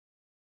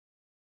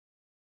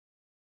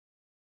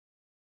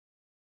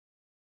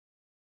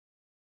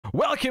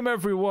Welcome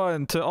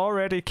everyone to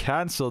Already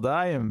Cancelled.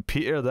 I am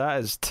Peter, that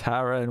is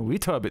Tara, and we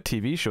talk about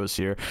TV shows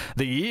here.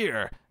 The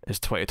year is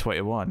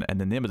 2021, and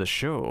the name of the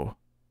show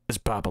is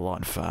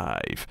Babylon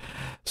 5.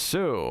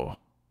 So,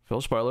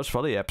 full spoilers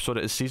for the episode.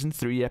 It is Season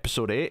 3,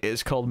 Episode 8. It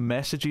is called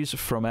Messages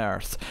from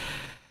Earth.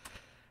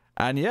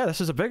 And yeah, this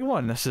is a big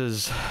one. This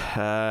is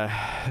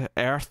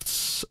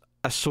Earth's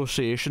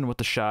association with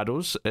the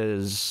shadows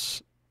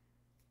is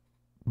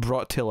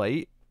brought to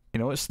light.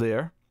 You know, it's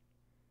there.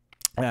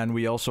 And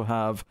we also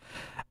have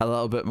a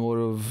little bit more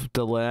of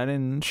Delenn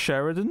and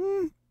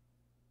Sheridan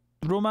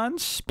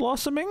romance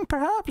blossoming,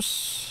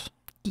 perhaps?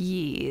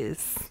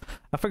 Yes.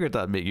 I figured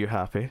that'd make you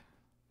happy.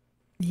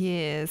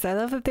 Yes. I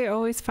love that they're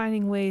always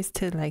finding ways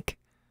to, like,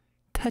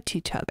 touch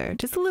each other.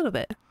 Just a little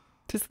bit.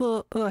 Just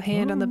a little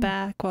hand on the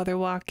back while they're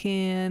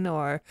walking,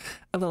 or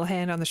a little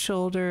hand on the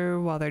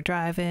shoulder while they're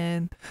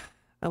driving.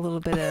 A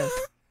little bit of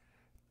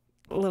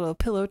a little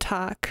pillow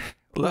talk.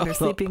 When they're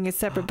sleeping in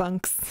separate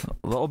bunks.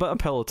 A little bit of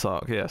pillow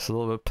talk, yes, a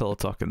little bit of pillow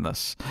talk in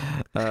this.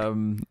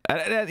 And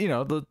you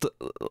know,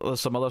 there's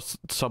some other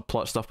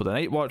subplot stuff with the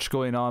Night Watch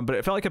going on, but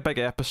it felt like a big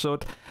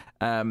episode.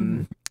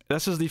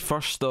 This is the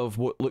first of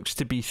what looks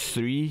to be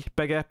 3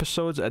 big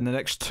episodes, and the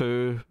next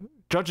 2,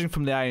 judging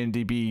from the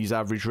IMDb's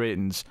average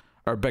ratings,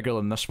 are bigger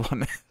than this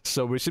one.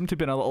 So we seem to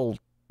be in a little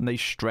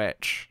nice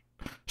stretch,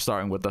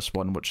 starting with this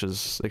one, which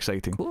is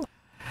exciting. Cool.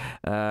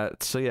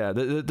 So yeah,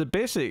 the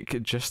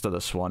basic gist of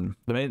this one,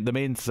 the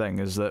main thing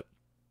is that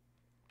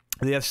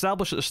they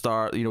establish at the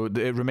start, you know,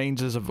 it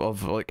reminds us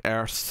of like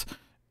Earth.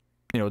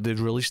 You know,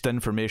 they've released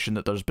information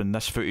that there's been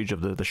this footage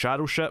of the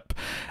shadow ship,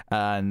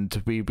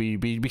 and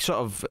we sort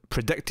of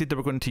predicted they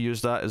were going to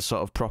use that as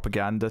sort of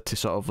propaganda to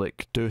sort of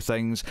like do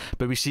things,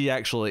 but we see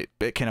actually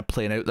it kind of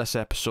playing out this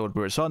episode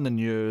where it's on the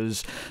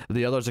news.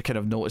 The others are kind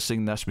of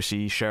noticing this. We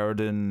see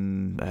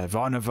Sheridan,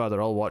 Vonnevar,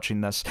 they're all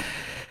watching this.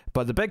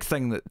 But the big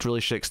thing that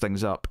really shakes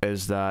things up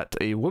is that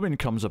a woman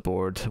comes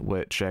aboard,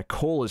 which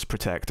Cole is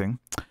protecting.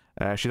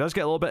 She does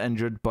get a little bit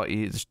injured, but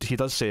he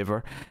does save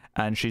her,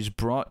 and she's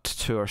brought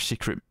to our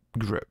secret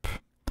group.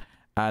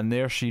 And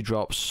there she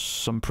drops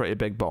some pretty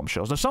big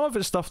bombshells. Now, some of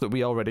it's stuff that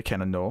we already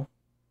kind of know,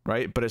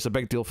 right? But it's a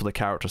big deal for the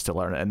characters to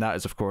learn it, and that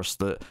is, of course,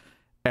 that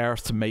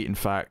Earth might, in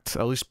fact,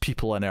 at least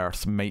people on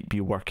Earth might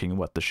be working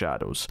with the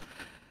shadows.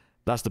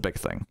 That's the big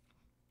thing.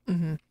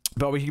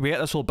 But we get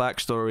this whole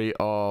backstory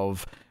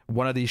of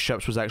one of these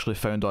ships was actually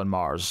found on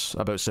Mars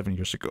about 7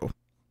 years ago.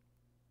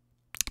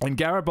 And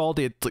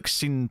Garibaldi had like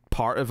seen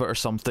part of it or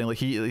something.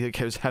 Like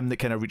it was him that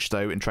kind of reached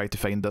out and tried to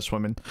find this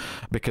woman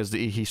because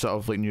he sort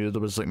of like knew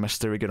there was like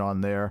mystery going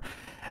on there.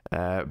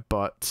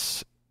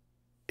 But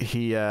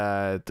he, you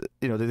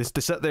know, they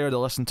sit there, they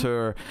listen to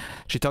her.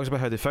 She talks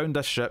about how they found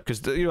this ship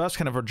because, you know, that's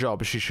kind of her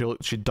job.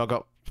 She dug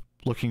up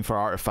looking for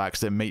artifacts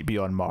that might be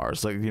on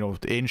Mars, like, you know,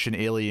 ancient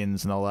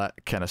aliens and all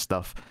that kind of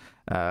stuff.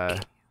 I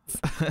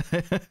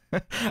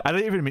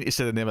didn't even mean to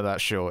say the name of that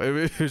show.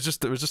 It was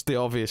just the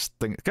obvious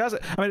thing. Because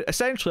I mean,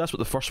 essentially, that's what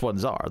the first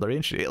ones are. They're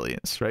ancient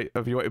aliens, right?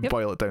 If you want to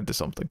boil it down to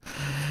something.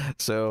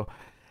 So,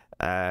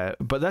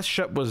 but this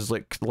ship was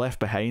like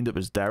left behind. It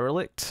was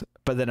derelict.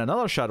 But then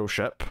another shadow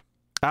ship,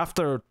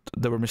 after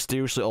they were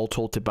mysteriously all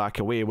told to back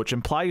away, which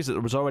implies that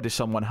there was already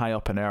someone high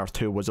up on Earth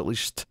who was at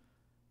least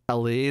a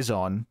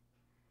liaison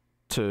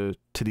to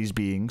these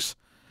beings,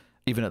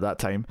 even at that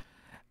time.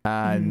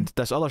 And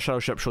this other shadow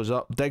ship shows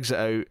up, digs it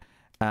out,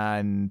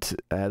 and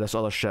this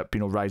other ship,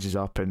 you know, rises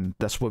up, and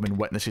this woman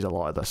witnesses a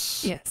lot of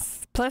this. Yes.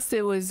 Plus,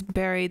 it was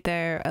buried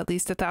there at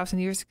least 1,000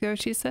 years ago,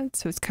 she said.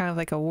 So it's kind of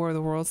like a War of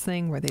the Worlds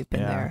thing where they've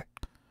been there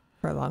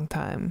for a long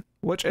time.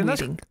 Which in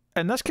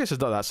this case is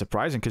not that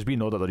surprising because we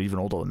know that they're even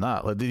older than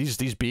that. Like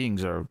these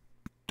beings are,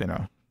 you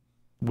know,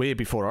 way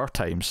before our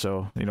time.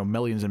 So, you know,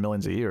 millions and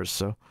millions of years.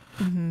 So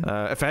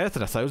if anything,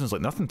 1,000 is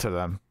like nothing to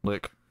them.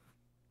 Like.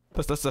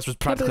 This was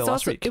practically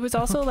last week. It was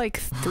also like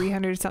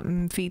 300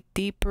 something feet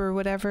deep or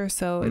whatever,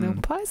 so it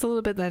implies a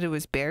little bit that it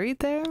was buried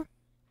there.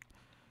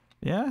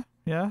 Yeah,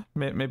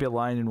 maybe a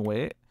line in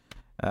wait.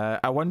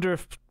 I wonder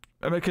if,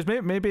 I mean, because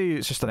maybe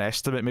it's just an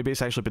estimate. Maybe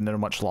it's actually been there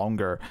much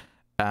longer,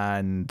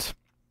 and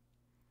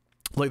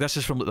like this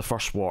is from like the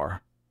first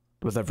war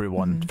with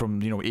everyone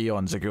from, you know,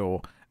 eons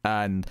ago,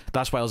 and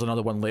that's why there's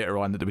another one later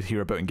on that we hear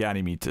about in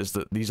Ganymede. Is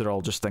that these are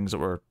all just things that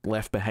were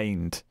left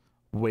behind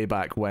way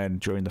back when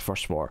during the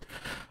first war.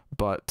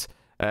 But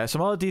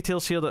some other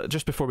details here that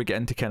just before we get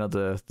into kind of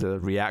the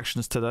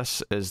reactions to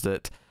this is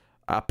that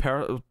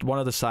one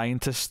of the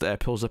scientists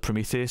pulls a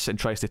Prometheus and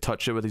tries to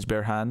touch it with his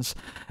bare hands,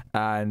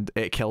 and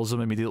it kills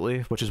him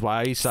immediately, which is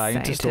why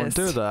scientists don't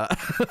do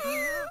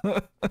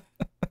that.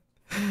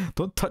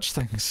 Don't touch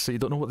things so you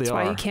don't know what they are.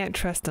 That's why you can't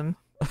trust them.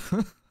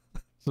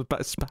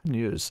 It's bad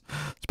news.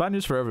 It's bad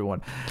news for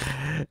everyone.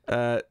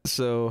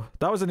 So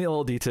that was a neat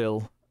little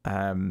detail.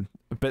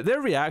 But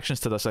their reactions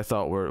to this I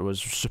thought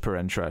was super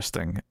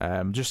interesting.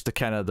 Just the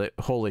kind of the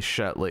holy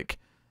shit, like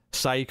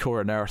Psycho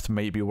and Earth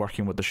might be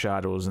working with the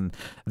shadows, and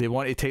they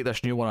want to take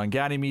this new one on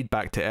Ganymede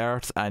back to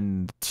Earth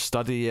and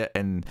study it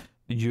and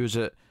use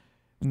it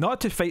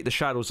not to fight the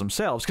shadows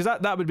themselves, because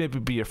that would maybe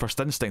be your first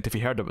instinct if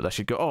you heard about this.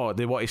 You'd go, oh,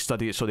 they want to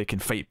study it so they can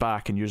fight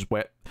back and use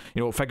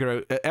figure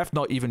out, if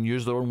not even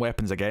use their own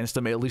weapons against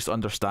them, at least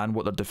understand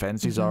what their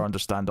defenses are,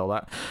 understand all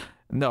that.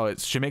 No,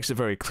 she makes it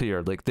very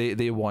clear, like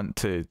they want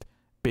to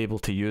be able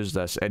to use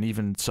this, and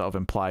even sort of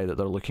imply that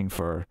they're looking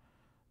for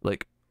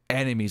like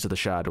enemies of the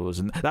shadows.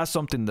 And that's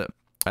something that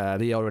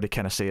they already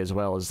kind of say as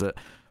well, is that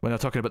when they're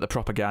talking about the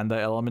propaganda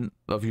element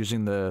of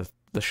using the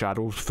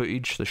shadow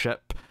footage, the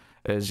ship,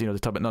 is, they're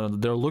talking about,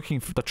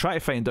 they're trying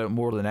to find out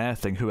more than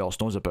anything who else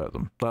knows about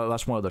them.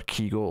 That's one of their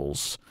key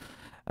goals.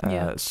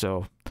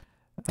 So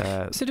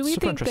do we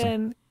think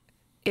then,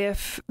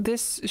 if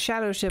this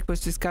shadow ship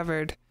was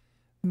discovered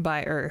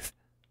by Earth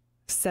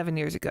 7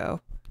 years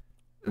ago,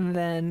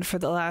 then for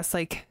the last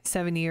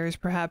 7 years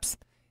perhaps,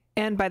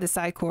 and by the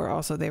Psi Corps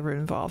also, they were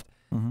involved,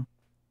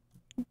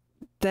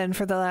 then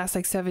for the last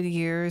 7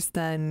 years,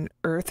 then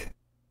Earth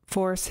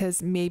Force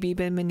has maybe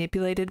been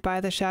manipulated by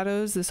the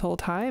shadows this whole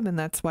time, and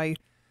that's why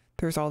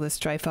there's all this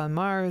strife on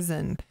Mars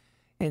and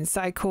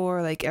Psi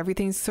Corps,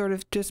 everything's sort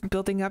of just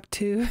building up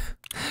to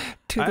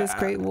this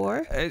great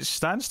war. It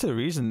stands to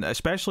reason,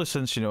 especially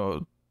since,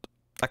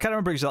 I can't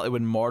remember exactly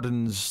when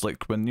Morden's,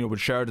 when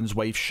Sheridan's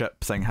wife's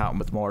ship thing happened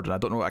with Morden. I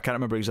don't know, I can't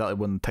remember exactly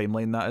when the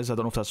timeline that is. I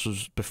don't know if this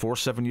was before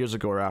 7 years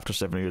ago or after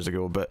 7 years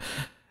ago, but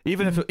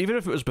even if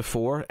it was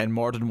before and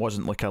Morden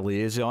wasn't a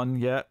liaison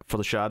yet for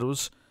the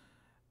shadows,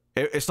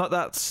 it's not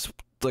that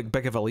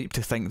big of a leap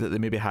to think that they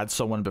maybe had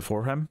someone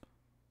before him,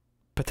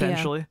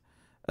 potentially.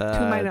 Who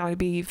might not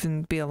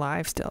even be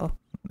alive still.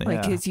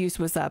 His use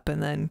was up,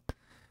 and then,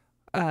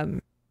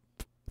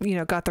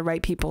 got the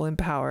right people in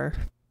power.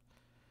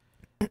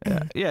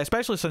 Yeah,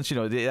 especially since,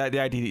 the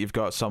idea that you've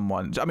got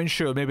someone, I mean,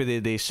 sure, maybe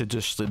they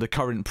suggest the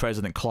current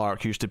president,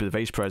 Clark, used to be the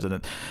vice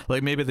president,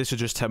 maybe they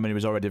suggest him when he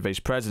was already vice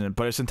president,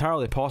 but it's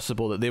entirely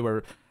possible that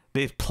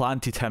they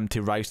planted him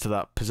to rise to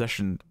that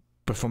position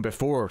from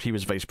before he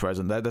was vice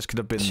president. This could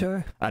have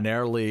been an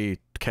early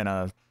kind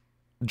of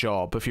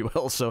job, if you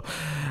will. So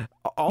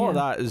all of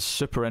that is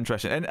super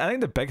interesting. And I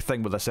think the big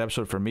thing with this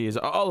episode for me is,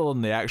 other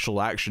than the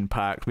actual action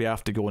packed, we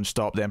have to go and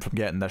stop them from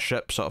getting the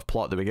ship sort of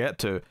plot that we get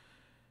to,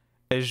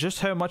 is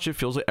just how much it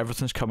feels like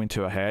everything's coming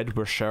to a head,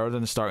 where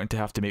Sheridan is starting to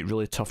have to make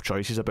really tough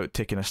choices about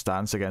taking a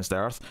stance against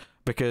Earth,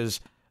 because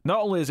not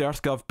only has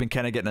EarthGov been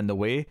kind of getting in the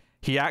way,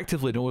 he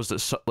actively knows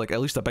that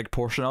at least a big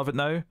portion of it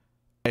now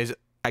is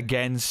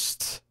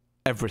against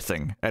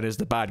everything and is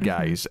the bad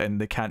guys,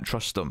 and they can't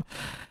trust them.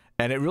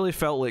 And it really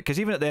felt like, because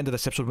even at the end of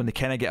this episode, when they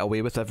kind of get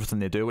away with everything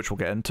they do, which we'll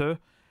get into,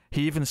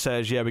 he even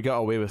says, yeah, we got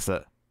away with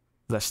it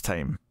this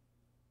time,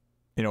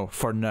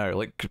 for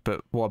now,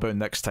 but what about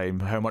next time?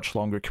 How much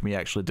longer can we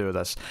actually do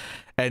this?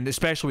 And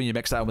especially when you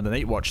mix that in with the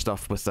Night Watch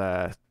stuff, with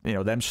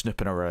them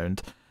snooping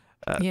around,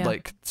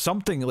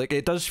 something,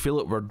 it does feel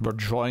like we're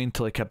drawing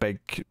to a big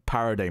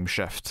paradigm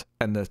shift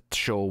in the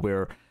show,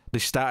 where the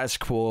status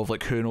quo of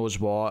who knows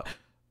what,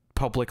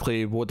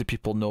 publicly, what do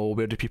people know,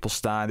 where do people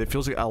stand, it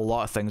feels like a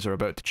lot of things are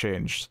about to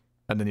change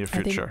in the near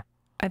future.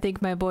 I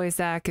think my boy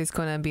Zach is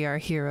going to be our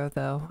hero,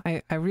 though.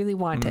 I really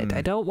want it.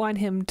 I don't want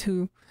him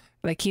to,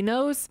 he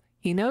knows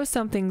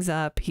something's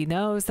up. He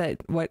knows that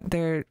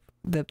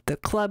the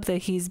club that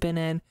he's been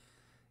in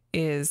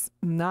is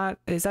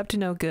up to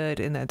no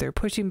good, and that they're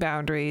pushing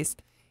boundaries,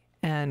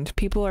 and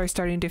people are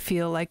starting to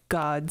feel like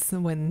gods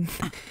and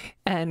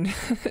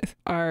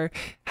are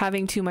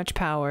having too much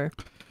power.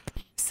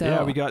 So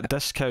yeah, we got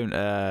discount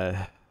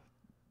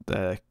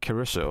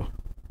Caruso.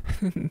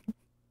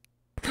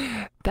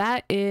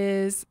 That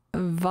is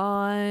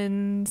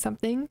Vaughn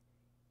something.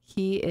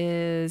 He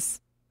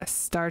is a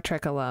Star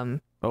Trek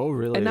alum. Oh,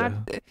 really? And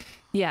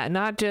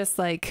not just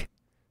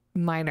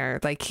minor.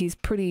 He's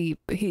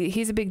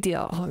he's a big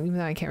deal, even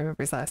though I can't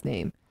remember his last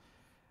name.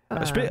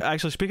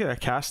 Actually, speaking of a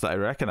cast that I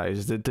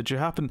recognize, did you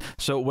happen?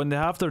 So when they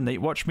have their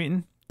Night Watch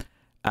meeting,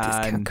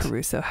 Discount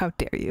Caruso, how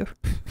dare you?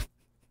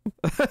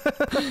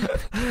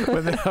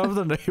 When they have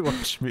the Night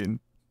Watch meeting,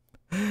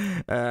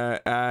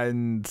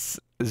 and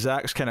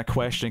Zach's kind of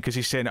questioning, because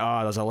he's saying,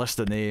 there's a list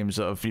of names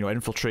that have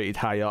infiltrated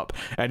high up,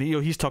 and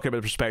he's talking about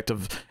the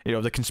perspective,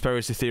 the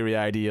conspiracy theory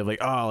idea of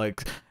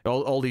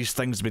all these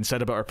things have been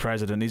said about our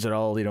president, these are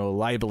all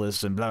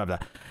libelous and blah blah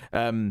blah,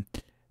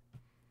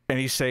 and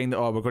he's saying that,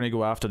 we're going to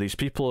go after these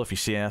people. If you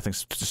see anything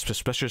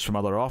suspicious from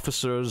other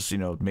officers,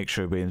 make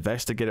sure we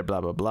investigate it, blah,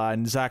 blah, blah.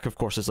 And Zach, of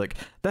course, is like,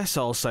 this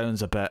all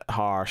sounds a bit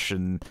harsh,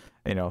 and,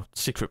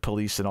 secret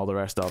police and all the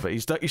rest of it.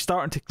 He's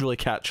starting to really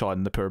catch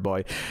on, the poor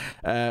boy.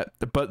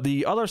 But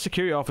the other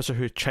security officer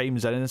who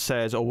chimes in and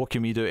says, what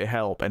can we do to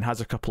help? And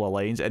has a couple of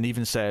lines, and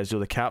even says,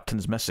 the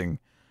captain's missing,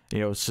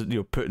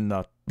 putting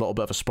a little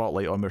bit of a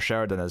spotlight on where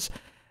Sheridan is.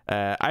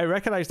 I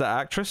recognize that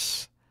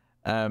actress.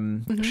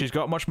 She's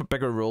got much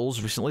bigger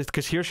roles recently,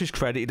 because here she's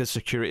credited as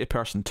security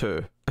person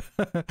too,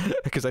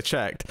 because I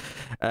checked.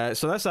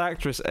 So this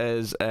actress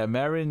is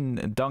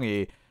Meryn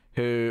Dungy,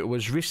 who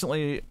was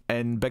recently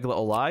in Big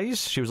Little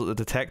Lies. She was the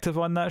detective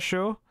on that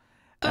show.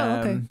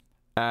 Okay.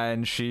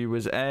 And she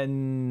was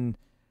in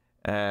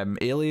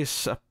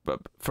Alias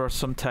for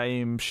some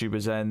time. She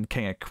was in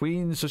King of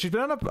Queens, so she's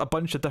been on a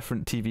bunch of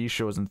different TV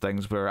shows and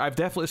things where I've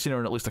definitely seen her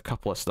in at least a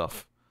couple of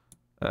stuff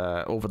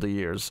over the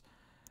years.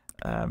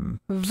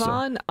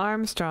 Vaughn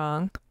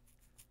Armstrong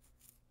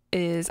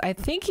is, I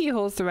think he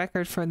holds the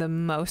record for the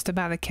most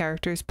amount of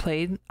characters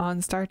played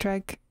on Star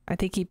Trek. I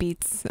think he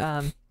beats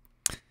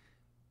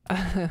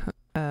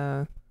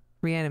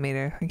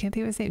Reanimator. I can't think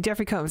of his name.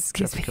 Jeffrey Combs.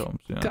 Excuse me. Combs,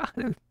 yeah.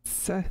 God,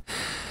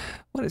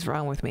 what is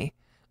wrong with me?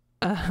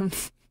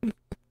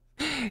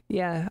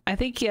 Yeah, I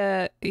think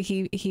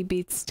he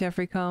beats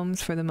Jeffrey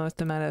Combs for the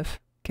most amount of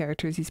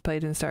characters he's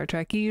played in Star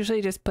Trek. He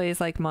usually just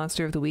plays like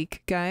Monster of the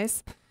Week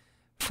guys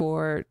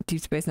for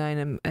Deep Space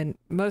Nine and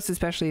most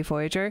especially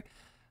Voyager,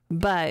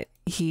 but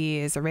he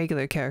is a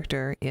regular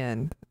character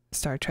in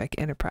Star Trek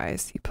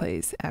Enterprise. He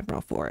plays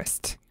Admiral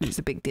Forrest, which is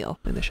a big deal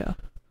in the show.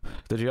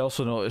 Did you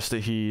also notice that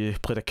he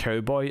played a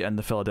cowboy in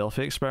the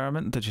Philadelphia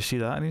Experiment? Did you see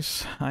that in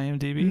his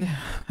IMDb?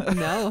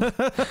 No.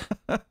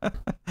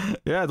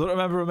 Yeah, I don't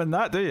remember him in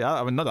that, do you?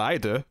 I mean, not that I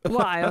do.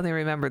 Well, I only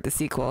remember the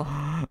sequel.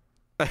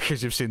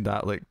 Because you've seen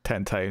that like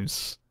 10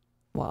 times.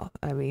 Well,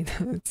 I mean,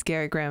 it's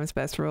Gary Graham's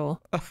best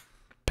role.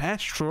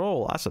 Best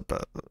role? That's a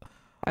bit...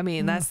 I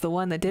mean, that's the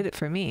one that did it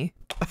for me.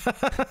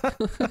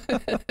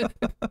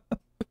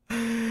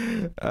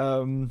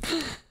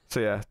 So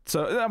yeah,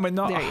 so I mean,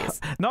 not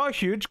a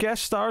huge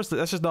guest stars.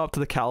 This is not up to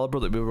the caliber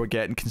that we were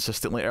getting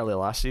consistently early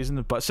last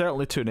season, but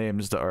certainly two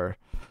names that are,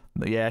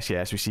 yes,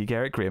 we see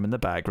Garrett Graham in the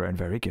background,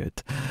 very good.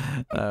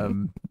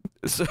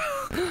 So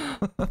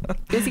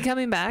is he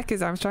coming back?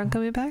 Is Armstrong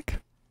coming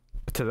back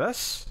to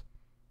this?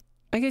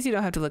 I guess you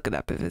don't have to look it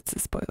up if it's a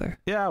spoiler.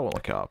 Yeah, I won't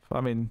look it up. I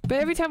mean, but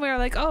every time we are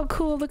like, oh,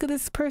 cool, look at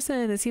this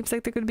person. It seems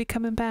like they're going to be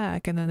coming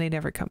back, and then they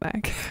never come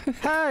back.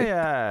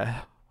 Hey,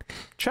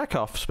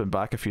 Chekhov's been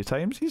back a few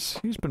times. He's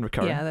been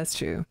recurring. Yeah, that's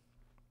true.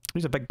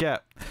 He's a big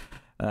get.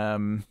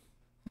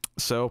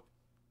 So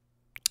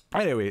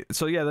anyway,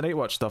 so yeah, the Night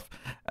Watch stuff.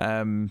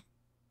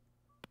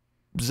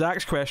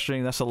 Zach's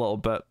questioning this a little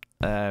bit.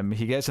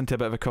 He gets into a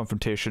bit of a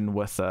confrontation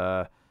with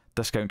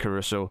Discount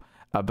Caruso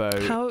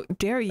about... How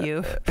dare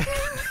you?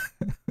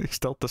 He's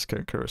still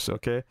Discount Caruso,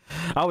 okay?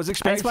 I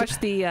just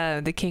watched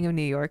the King of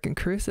New York, and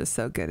Caruso's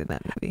so good in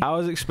that movie. I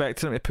was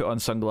expecting him to put on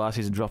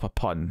sunglasses and drop a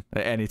pun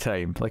at any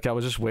time. Like, I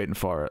was just waiting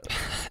for it.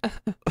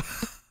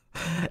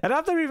 And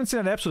I've never even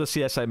seen an episode of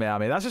CSI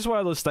Miami. That's just one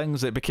of those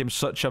things that became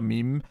such a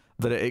meme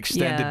that it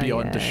extended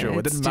beyond the show.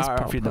 It didn't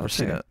matter if you'd never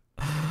seen it.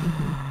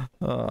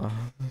 Oh,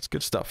 that's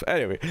good stuff.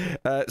 Anyway,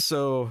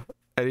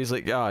 and he's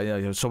like,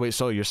 so wait,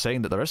 so you're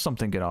saying that there is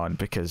something going on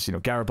because,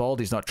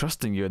 Garibaldi's not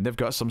trusting you and they've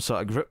got some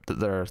sort of group that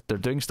they're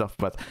doing stuff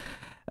with.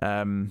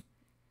 And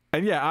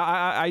yeah,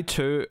 I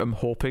too am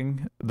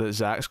hoping that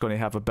Zach's going to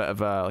have a bit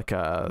of a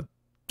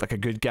a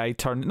good guy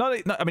turn.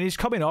 I mean, he's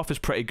coming off as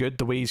pretty good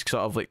the way he's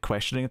sort of like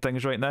questioning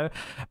things right now.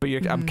 But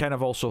I'm kind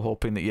of also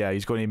hoping that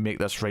he's going to make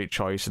this right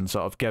choice and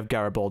sort of give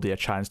Garibaldi a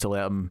chance to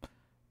let him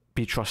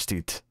be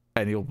trusted,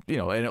 and he'll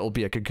and it'll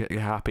be a good,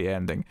 happy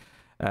ending.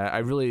 I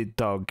really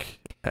dug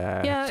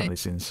some of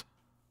these scenes.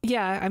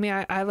 Yeah, I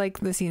mean, I like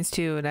the scenes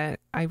too, and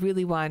I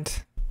really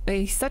want.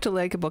 He's such a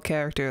likable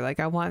character. Like,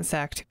 I want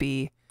Zach to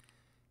be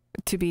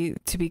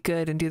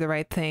good and do the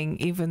right thing,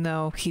 even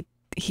though he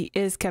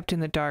is kept in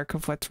the dark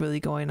of what's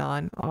really going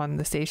on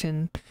the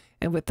station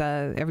and with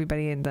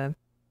everybody in the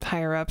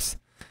higher ups,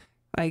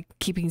 like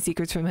keeping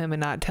secrets from him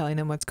and not telling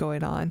him what's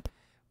going on,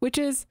 which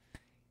is,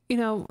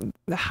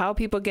 how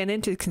people get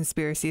into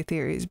conspiracy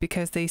theories,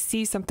 because they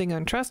see something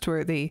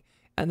untrustworthy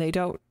and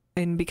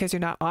and because you're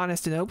not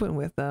honest and open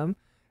with them,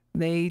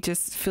 they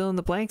just fill in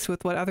the blanks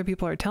with what other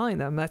people are telling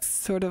them. That's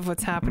sort of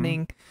what's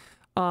happening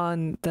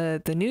on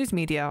the news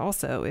media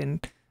also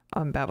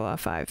on Babylon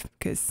 5,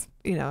 because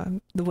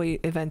the way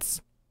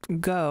events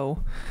go,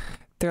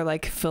 they're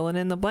like filling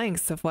in the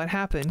blanks of what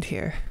happened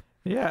here.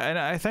 Yeah, and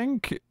I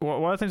think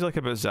one of the things I like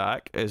about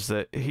Zach is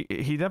that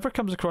he never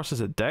comes across as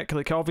a dick.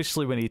 Like,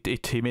 obviously when he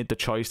made the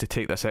choice to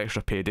take this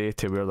extra payday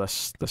to wear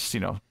this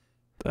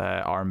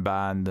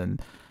armband and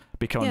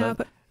become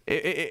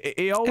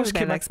he always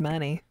likes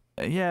money.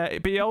 Yeah,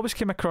 but he always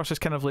came across as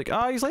kind of like,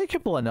 he's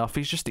likable enough.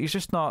 He's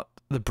just not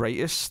the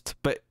brightest,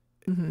 but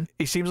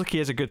he seems like he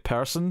is a good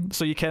person.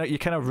 So you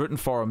kind of rooting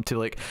for him to,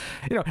 like,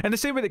 in the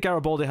same way that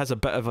Garibaldi has a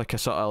bit of like a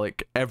sort of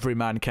like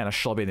everyman kind of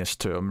schlubbiness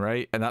to him,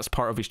 right? And that's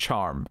part of his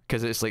charm,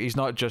 because it's like he's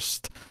not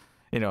just,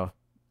 he's not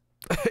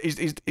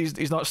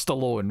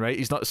Stallone, right?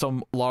 He's not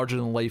some larger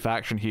than life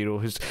action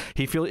hero.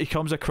 He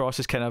comes across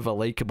as kind of a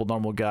likable,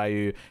 normal guy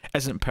who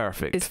isn't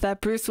perfect. It's that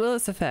Bruce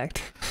Willis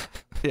effect.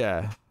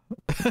 Yeah.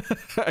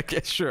 I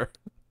guess, sure.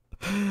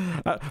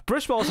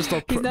 Bruce Willis is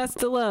still... He's not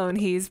Stallone,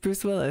 he's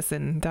Bruce Willis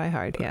in Die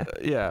Hard, yeah.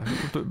 Yeah,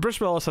 but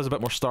Bruce Willis has a bit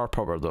more star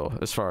power, though,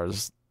 as far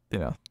as,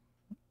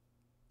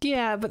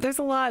 Yeah, but there's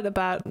a lot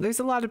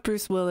of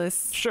Bruce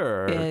Willis.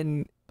 Sure. Are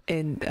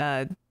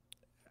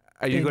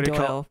you going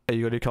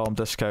to call him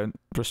Discount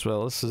Bruce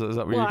Willis? Is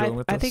that where you're going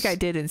with this? I think I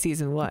did in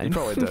season 1. You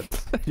probably did.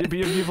 But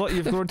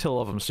you've grown to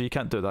love him, so you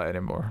can't do that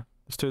anymore.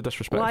 It's too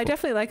disrespectful. Well, I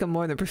definitely like him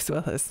more than Bruce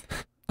Willis.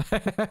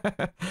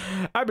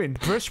 I mean,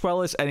 Bruce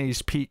Willis in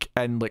his peak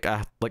in like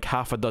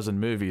half a dozen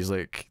movies,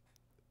 like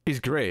he's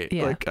great.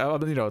 Yeah. Like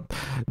you know,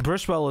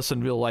 Bruce Willis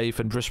in real life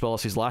and Bruce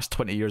Willis's last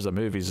 20 years of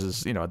movies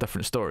is, you know, a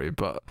different story.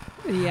 But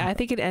Yeah, I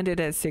think it ended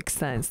at Sixth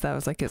Sense. That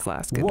was like his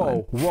last good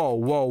one.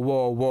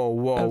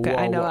 whoa. Okay,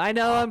 I know, whoa. I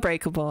know.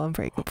 Unbreakable.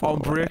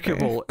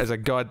 Unbreakable is a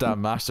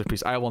goddamn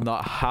masterpiece. I will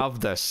not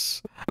have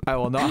this. I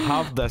will not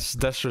have this.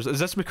 Is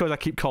this because I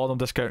keep calling him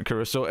Discount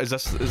Caruso? Is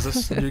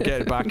this you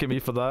getting back at me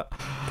for that?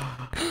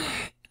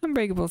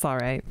 Unbreakable's all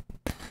right.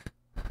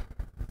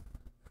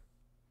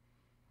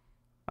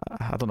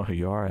 I don't know who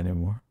you are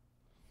anymore.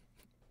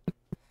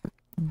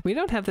 We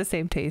don't have the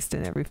same taste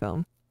in every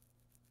film.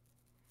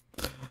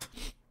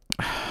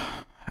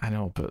 I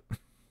know, but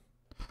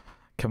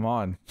come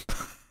on.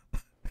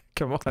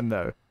 Come on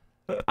now.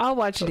 I'll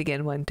watch it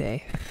again one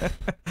day.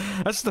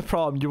 That's the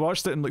problem. You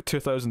watched it in like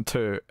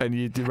 2002 and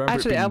you remember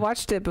Actually, it being... I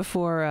watched it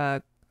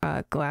before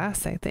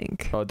Glass, I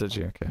think. Oh, did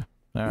you? Okay.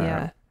 All right.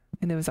 Yeah,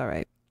 and it was all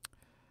right.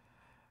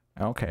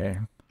 Okay.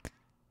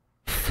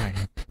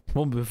 Fine.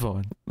 We'll move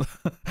on.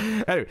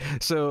 Anyway,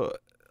 so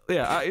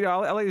yeah,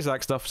 I like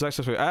Zach stuff. Zach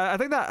stuff. I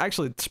think that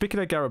actually, speaking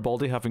of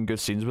Garibaldi having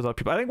good scenes with other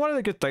people, I think one of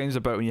the good things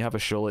about when you have a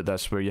show like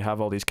this, where you have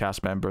all these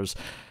cast members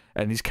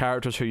and these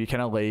characters who you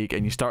kind of like,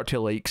 and you start to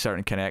like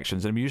certain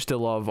connections. And we used to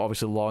love,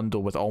 obviously,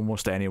 Londo with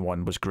almost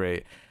anyone was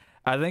great.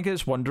 I think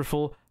it's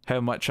wonderful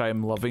how much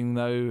I'm loving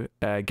now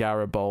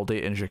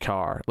Garibaldi and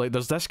Jakar. Like,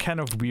 there's this kind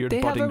of weird. They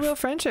budding have a real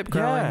friendship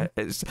growing. Yeah,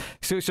 it's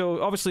so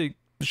obviously.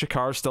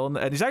 Jakar's still in,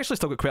 and he's actually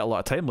still got quite a lot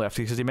of time left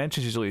because he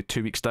mentions he's only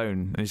 2 weeks down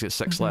and he's got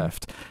 6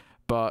 left.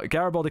 But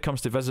Garibaldi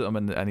comes to visit him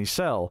in his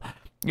cell.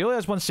 He only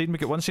has one scene. We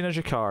get one scene of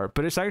Jakar,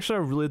 but it's actually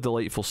a really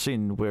delightful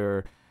scene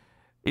where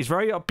he's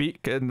very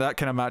upbeat, and that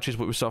kind of matches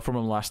what we saw from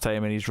him last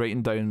time. And he's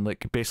writing down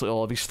like basically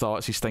all of his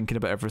thoughts. He's thinking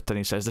about everything.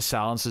 He says the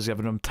silence is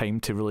giving him time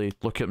to really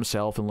look at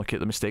himself and look at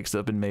the mistakes that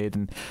have been made,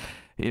 and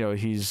you know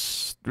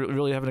he's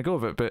really having a go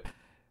of it. But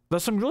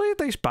there's some really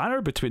nice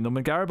banter between them.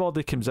 When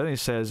Garibaldi comes in, he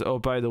says, "Oh,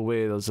 by the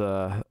way, there's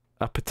a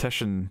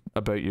petition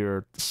about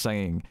your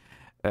singing,"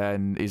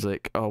 and he's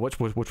like, "Oh, which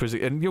was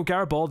it?" And you know,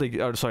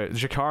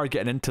 Jakar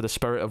getting into the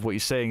spirit of what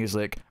he's saying is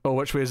like, "Oh,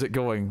 which way is it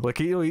going?" Like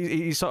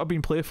he's sort of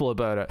being playful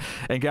about it.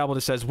 And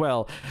Garibaldi says,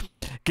 "Well,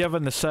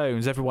 given the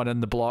sounds, everyone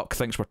in the block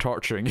thinks we're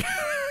torturing you."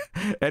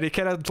 And he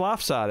kind of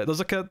laughs at it.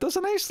 There's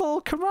a nice little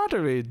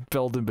camaraderie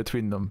building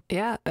between them.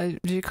 Yeah,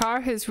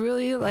 Jakar has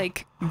really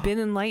like been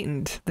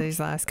enlightened these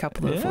last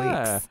couple of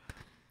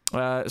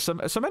weeks.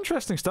 Some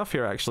interesting stuff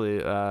here actually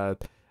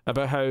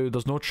about how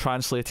there's no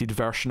translated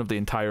version of the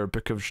entire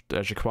book of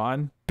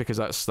Jiquan because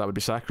that would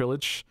be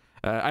sacrilege.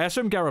 I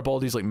assume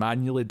Garibaldi's like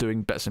manually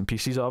doing bits and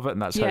pieces of it,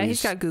 and that's how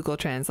he's got Google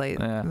Translate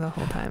the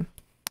whole time.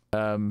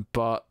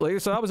 But like,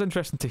 so that was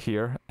interesting to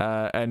hear,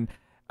 and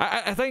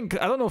I think,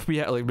 I don't know if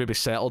we like maybe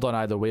settled on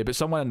either way, but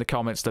someone in the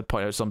comments did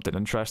point out something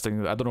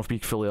interesting that I don't know if we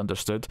fully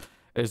understood,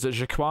 is that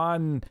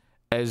Jiquan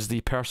is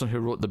the person who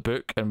wrote the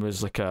book and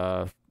was like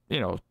a,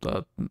 you know,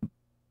 the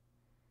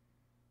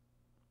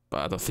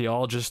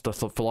theologist, the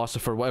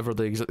philosopher, whatever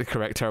the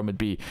correct term would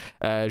be.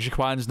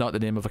 Jiquan's not the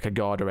name of like a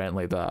god or anything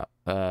like that.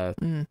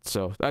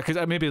 So,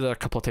 because maybe there are a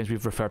couple of times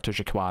we've referred to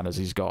Jiquan as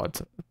his god,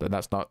 and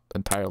that's not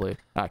entirely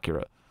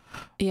accurate.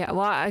 Yeah,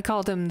 well, I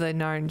called him the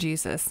Narn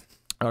Jesus.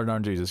 Or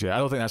Narn Jesus, yeah. I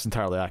don't think that's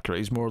entirely accurate.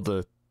 He's more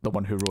the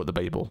one who wrote the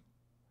Bible.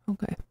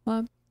 Okay,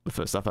 well, If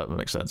that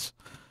makes sense.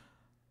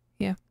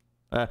 Yeah.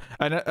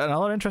 And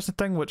another interesting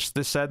thing which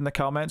they said in the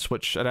comments,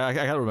 which, and I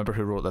can't remember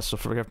who wrote this, so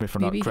forgive me for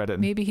not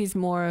crediting. Maybe he's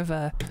more of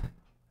a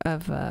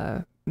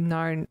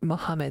Narn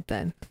Muhammad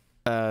then.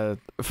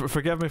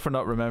 Forgive me for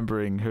not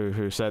remembering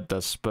who said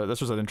this, but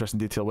this was an interesting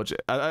detail, which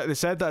they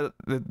said that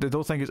they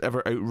don't think it's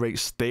ever outright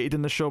stated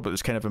in the show, but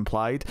it's kind of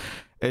implied,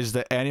 is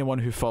that anyone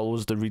who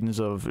follows the readings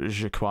of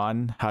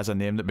Jiquan has a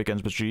name that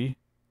begins with G,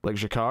 like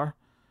Jakar.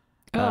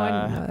 Oh, I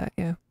didn't know that,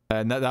 yeah.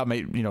 And that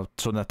might, you know,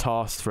 so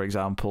Natoth, for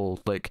example,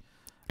 like...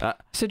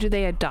 so do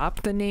they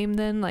adopt the name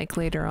then, like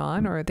later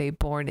on, or are they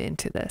born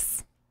into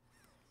this?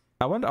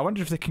 I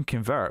wonder if they can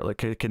convert, like,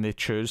 can they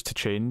choose to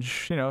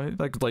change, you know,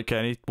 like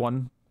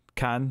anyone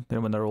can, you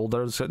know, when they're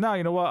older. So, no,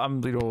 you know what,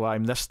 I'm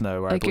this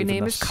now. Like your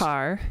name is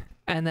Carr,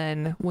 and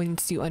then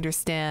once you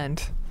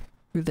understand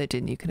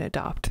religion, you can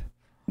adopt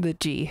the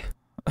G,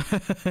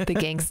 the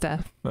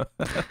gangsta.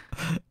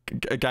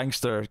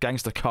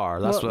 Gangster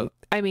Carr. That's what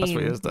I mean. That's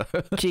what it is, though.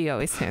 G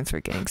always stands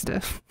for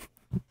gangsta.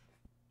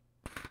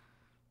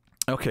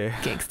 Okay.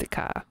 Gangsta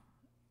Carr.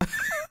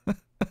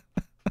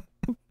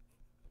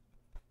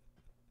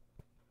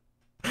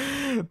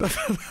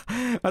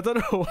 I don't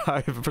know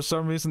why, but for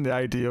some reason the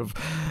idea of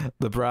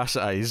the brass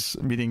eyes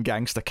meaning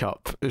gangsta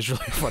cup is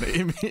really funny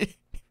to me.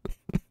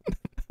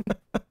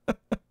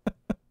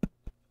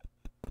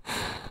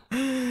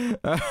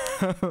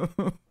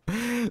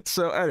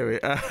 So anyway,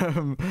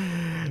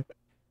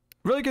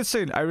 really good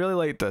scene. I really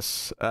liked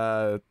this.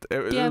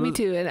 Me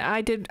too. And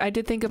I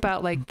did think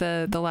about like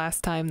the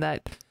last time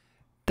that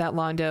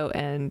Londo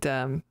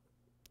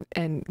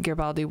and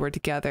Garibaldi were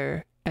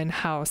together, and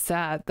how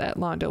sad that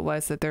Londo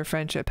was that their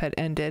friendship had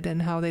ended,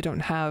 and how they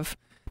don't have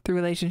the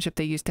relationship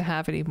they used to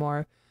have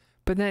anymore.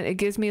 But then it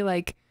gives me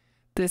like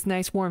this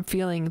nice warm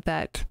feeling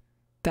that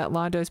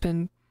Londo's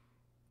been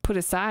put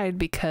aside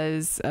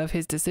because of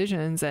his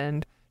decisions,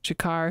 and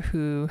G'Kar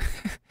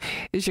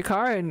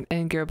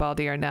and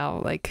Garibaldi are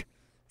now like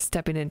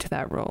stepping into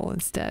that role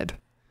instead.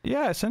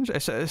 Yeah, it's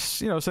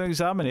you know, it's an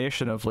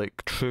examination of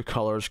like true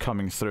colors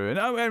coming through, and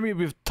I mean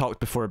we've talked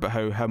before about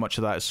how much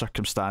of that is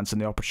circumstance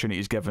and the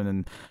opportunities given,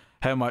 and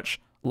how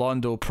much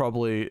Londo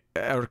probably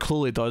or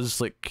clearly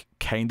does like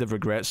kind of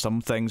regret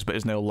some things, but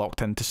is now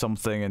locked into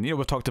something. And you know,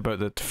 we've talked about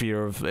the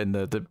fear of in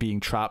the being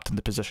trapped in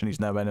the position he's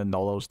now in and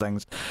all those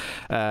things.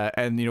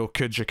 And you know,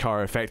 could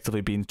G'Kar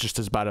effectively be in just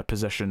as bad a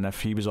position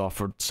if he was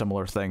offered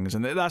similar things?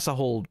 And that's a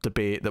whole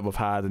debate that we've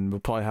had, and we'll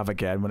probably have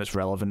again when it's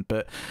relevant.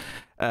 But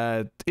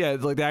yeah,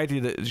 like the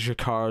idea that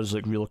G'Kar's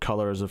like real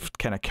colors have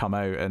kind of come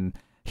out, and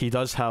he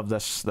does have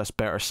this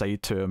better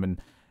side to him,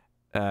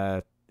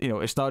 and you know,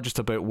 it's not just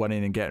about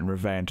winning and getting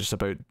revenge; it's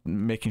about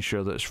making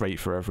sure that it's right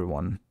for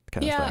everyone.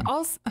 Kind of thing.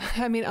 Also,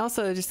 I mean,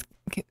 also just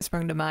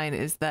sprung to mind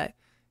is that,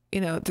 you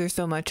know, there's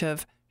so much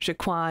of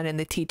G'Quan and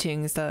the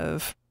teachings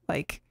of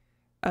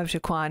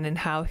G'Quan, and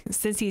how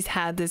since he's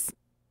had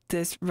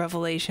this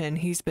revelation,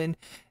 he's been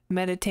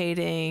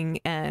meditating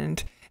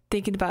and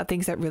thinking about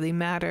things that really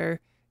matter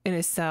in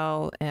his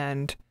cell.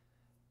 And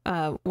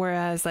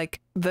whereas like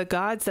the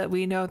gods that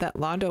we know that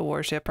Londo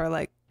worship are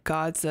like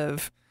gods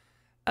of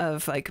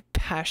like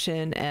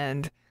passion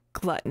and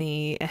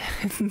gluttony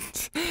and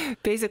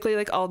basically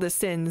like all the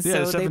sins.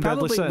 Yeah, so they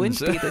probably wouldn't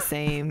sins. be the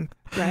same,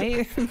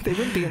 right? They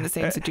wouldn't be in the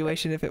same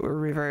situation if it were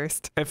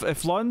reversed. If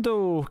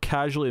Londo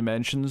casually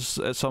mentions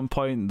at some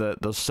point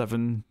that there's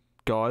 7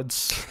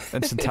 gods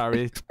in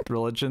Centauri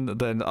religion,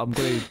 then I'm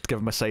going to give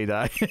him a side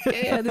eye.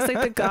 Yeah, there's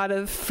like the god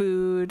of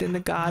food and the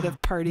god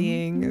of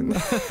partying.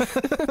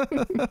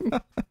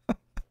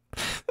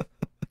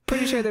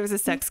 Pretty sure there was a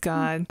sex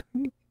god.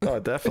 Oh,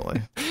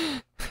 definitely.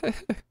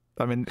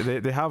 I mean,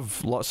 they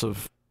have lots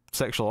of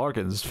sexual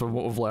organs from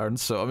what we've learned,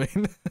 so I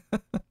mean,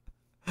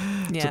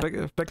 it's Yeah. a big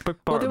part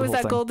Well, of there the was whole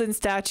that thing. golden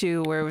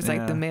statue where it was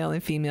like the Yeah. male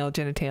and female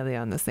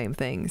genitalia on the same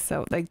thing.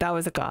 So like that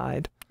was a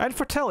god. And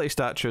fertility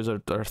statues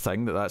are a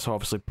thing that's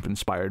obviously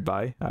inspired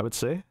by, I would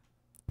say.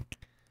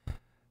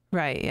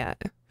 Right, yeah.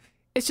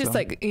 It's just So-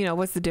 like, you know,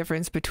 what's the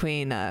difference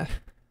between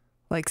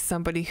like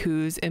somebody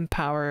who's in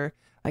power,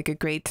 like a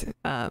great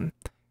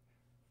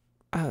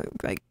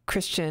like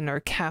Christian or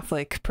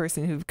Catholic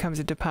person who comes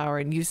into power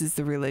and uses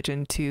the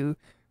religion to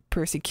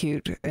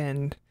persecute,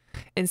 and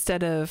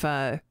instead of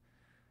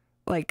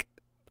like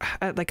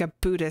a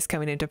Buddhist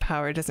coming into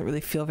power, it doesn't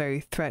really feel very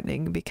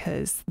threatening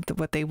because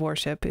what they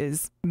worship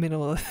is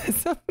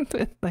minimalism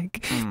and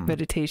like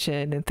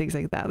meditation and things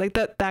like that. Like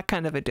that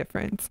kind of a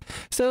difference.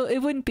 So it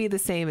wouldn't be the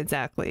same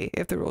exactly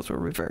if the roles were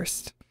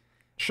reversed.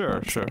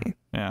 Sure.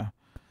 Yeah.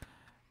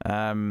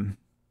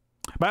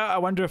 But I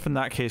wonder if in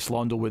that case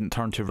Londo wouldn't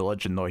turn to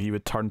religion though. He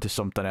would turn to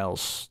something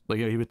else. Like,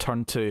 you know, he would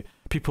turn to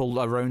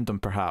people around him.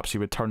 Perhaps he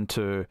would turn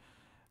to,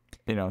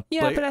 you know.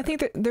 Yeah, like, but I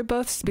think they're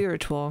both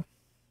spiritual.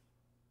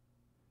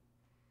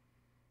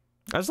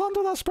 is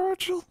Londo that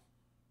spiritual?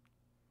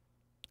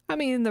 I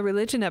mean, in the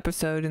religion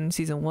episode in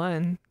season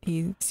 1,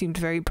 he seemed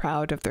very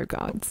proud of their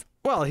gods.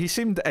 Well, he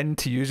seemed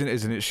into using it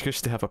as an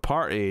excuse to have a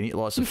party and eat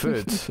lots of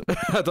food.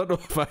 I don't know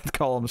if I'd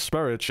call him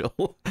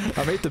spiritual.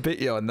 I might debate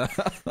you on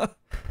that.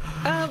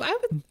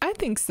 I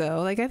think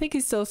so. Like, I think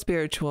he's still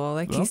spiritual.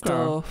 Like, he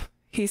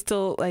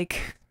still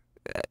like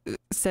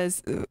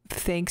says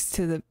thanks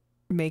to the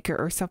maker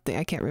or something.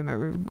 I can't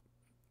remember.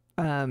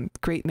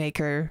 Great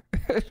maker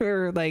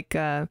or like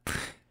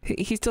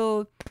he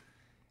still,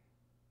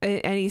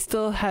 and he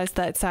still has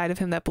that side of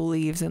him that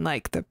believes in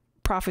like the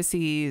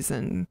prophecies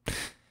and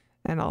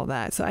all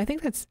that. So I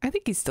think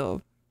he's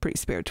still pretty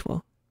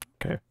spiritual.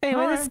 Okay.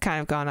 Anyway, All this right. has kind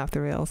of gone off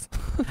the rails.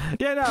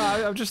 Yeah, no,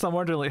 I'm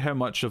wondering like how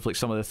much of like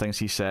some of the things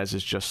he says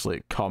is just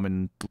like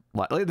common,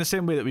 like in the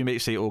same way that we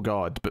might say "oh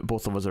God," but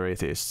both of us are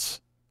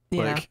atheists.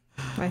 Yeah, Like,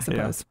 I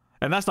suppose.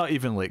 and that's not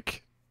even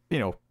like, you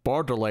know,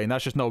 borderline.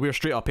 That's just no, we're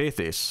straight up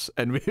atheists,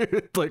 and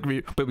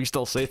but we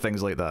still say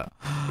things like that.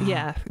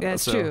 Yeah,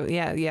 that's So- true.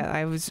 Yeah.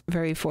 I was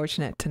very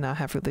fortunate to not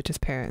have religious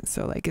parents,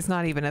 so like it's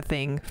not even a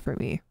thing for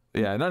me.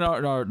 Yeah,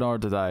 nor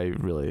did I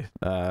really.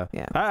 Yeah.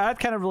 I had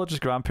kind of religious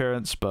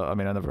grandparents, but I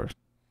mean, I never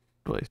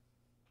really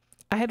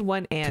I had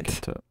one took aunt.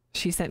 into it.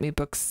 She sent me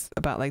books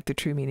about like the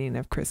true meaning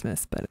of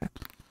Christmas, but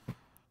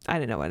I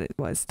didn't know what it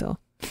was still.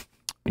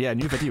 Yeah,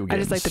 new video games. I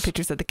just like the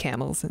pictures of the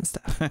camels and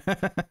stuff.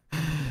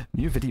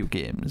 New video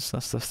games.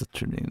 That's the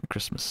true meaning of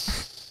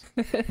Christmas.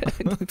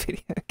 Video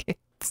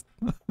games.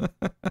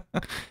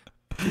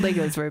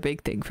 Legos were a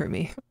big thing for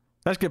me.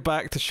 Let's get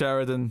back to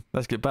Sheridan.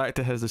 Let's get back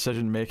to his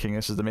decision making.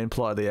 This is the main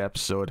plot of the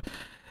episode.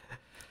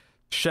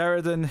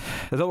 Sheridan,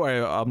 don't worry,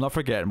 I'm not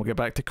forgetting. We'll get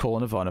back to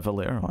Cole and Ivanova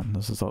later on.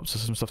 There's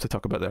some stuff to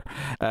talk about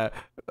there.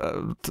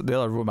 The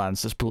other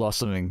romance is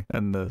blossoming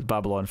in the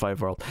Babylon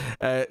 5 world.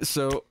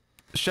 So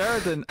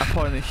Sheridan,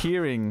 upon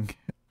hearing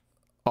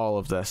all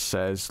of this,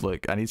 says,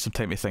 "Look, I need some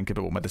time to think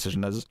about what my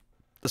decision is.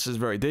 This is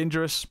very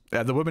dangerous."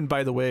 The woman,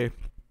 by the way,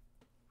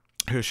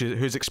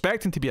 who's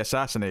expecting to be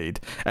assassinated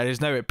and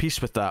is now at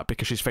peace with that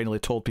because she's finally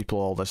told people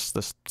all this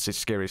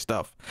scary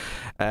stuff.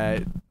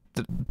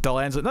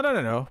 Delane's like,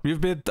 no.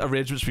 We've made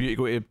arrangements for you to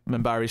go to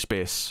Minbari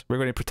space. We're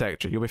going to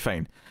protect you. You'll be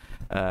fine.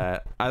 I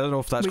don't know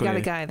if that's. We got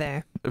a guy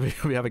there.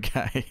 We have a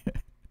guy.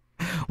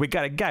 We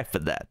got a guy for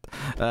that.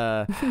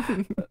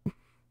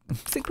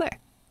 Sinclair.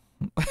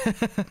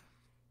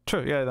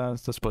 True. Yeah, I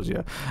suppose.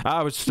 Yeah,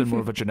 I was just in more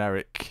of a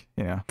generic,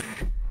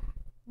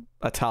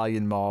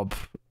 Italian mob.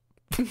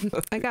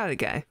 I got a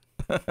guy.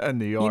 In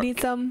New York. You need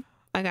some?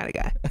 I got a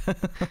guy.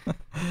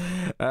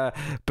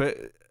 But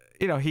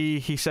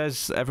he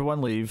says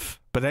everyone leave,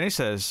 but then he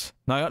says,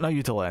 "No,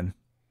 you, Delane.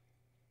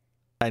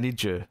 I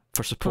need you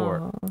for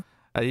support. Aww.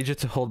 I need you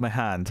to hold my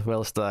hand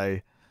whilst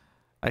I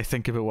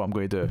think about what I'm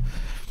going to do."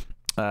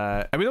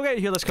 And we don't get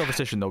to hear this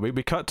conversation though.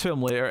 We cut to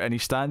him later, and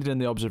he's standing in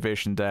the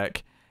observation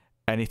deck,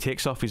 and he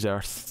takes off his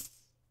Earth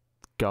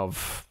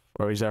Gov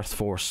or his Earth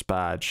Force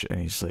badge, and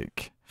he's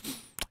like,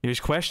 he's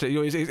questioning.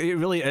 It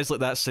really is like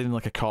that scene in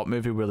like a cop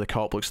movie where the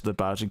cop looks at the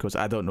badge and goes,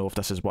 "I don't know if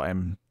this is what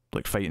I'm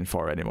like fighting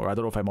for anymore. I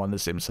don't know if I'm on the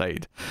same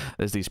side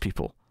as these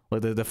people.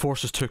 Like the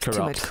force is too corrupt.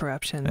 Too much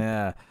corruption.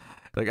 Yeah,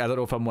 like I don't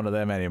know if I'm one of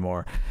them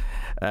anymore."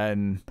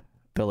 And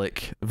they're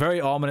like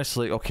very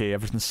ominously, "Okay,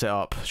 everything's set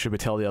up. Should we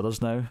tell the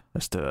others now?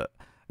 Let's do it."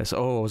 It's I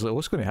was like,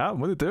 what's going to happen?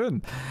 What are they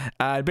doing?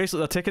 And basically,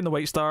 they're taking the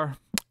White Star,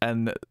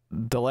 and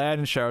Delane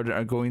and Sheridan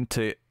are going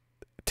to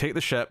take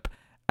the ship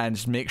and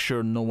just make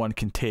sure no one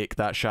can take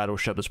that shadow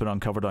ship that's been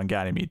uncovered on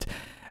Ganymede.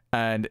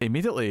 And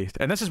immediately,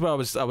 and this is where I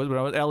was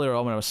earlier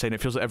on when I was saying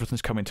it feels like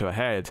everything's coming to a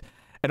head.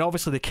 And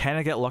obviously, they kind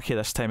of get lucky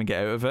this time and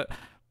get out of it.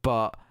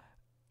 But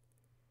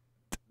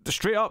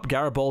straight up,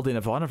 Garibaldi and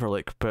Ivanov are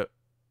like, "But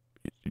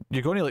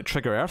you're going to like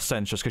trigger Earth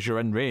sensors because you're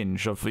in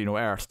range of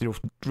Earth.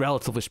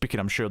 Relatively speaking,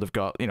 I'm sure they've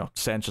got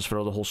sensors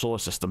for the whole solar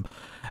system,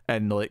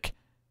 and like,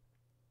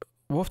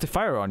 what if they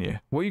fire on you?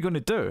 What are you going to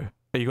do?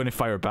 Are you going to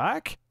fire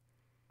back?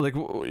 Like,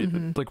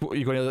 like, are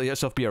you going to let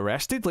yourself be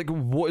arrested? Like,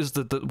 what is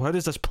how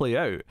does this play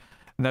out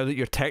now that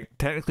you're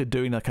technically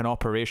doing like an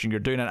operation? You're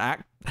doing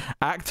an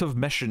active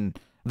mission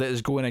that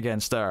is going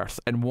against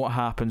Earth, and what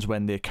happens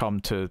when they come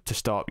to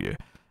stop you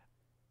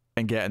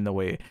and get in the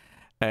way?"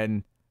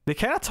 And they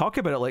kind of talk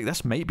about it like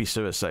this might be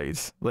suicide.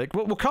 Like,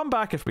 we'll come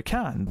back if we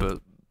can, but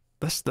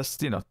this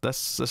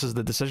is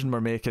the decision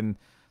we're making.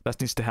 This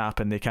needs to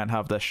happen. They can't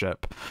have this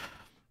ship.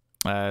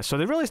 So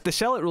they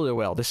sell it really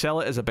well. They sell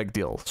it as a big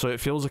deal. So it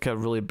feels like a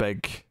really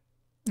big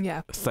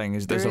thing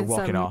as they're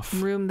walking off.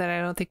 Room that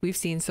I don't think we've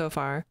seen so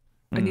far.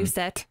 A new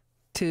set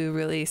to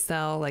really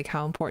sell like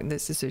how important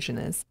this decision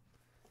is.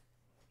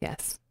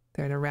 Yes,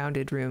 they're in a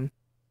rounded room.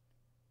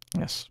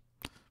 Yes,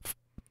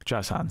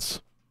 jazz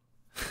hands.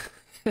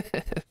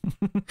 They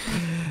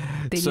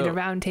need a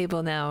round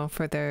table now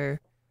for their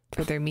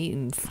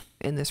meetings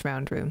in this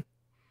round room.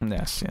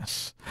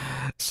 Yes.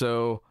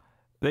 So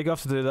they go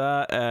off to do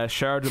that.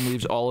 Sheridan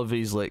leaves all of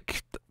his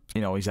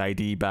his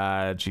ID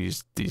badge,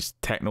 his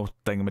techno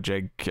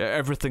thingamajig,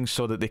 everything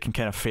so that they can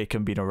kind of fake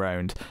him being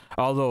around.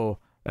 Although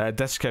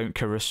Discount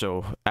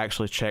Caruso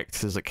actually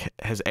checked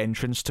his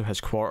entrance to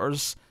his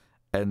quarters,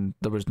 and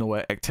there was no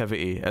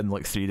activity in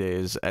like 3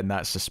 days, and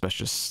that's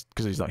suspicious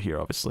because he's not here,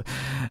 obviously.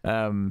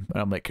 And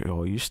I'm like,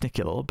 oh, you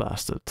sneaky little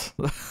bastard.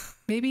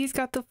 Maybe he's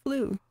got the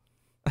flu.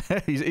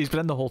 he's been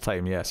in the whole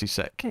time. Yes, he's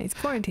sick. Okay, he's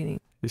quarantining.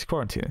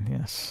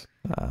 Yes.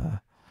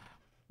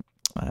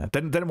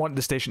 Didn't want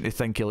the station to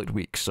think he looked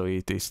weak, so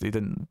he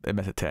didn't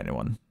admit it to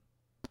anyone.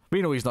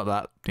 We know he's not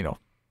that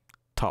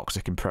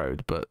toxic and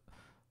proud, but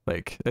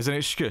like as an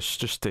excuse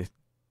just to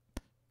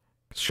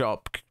shut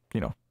up,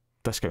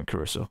 Discount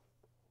Caruso.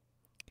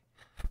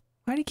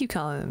 Why do you keep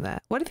calling him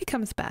that? What if he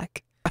comes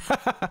back?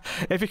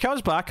 If he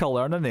comes back, I'll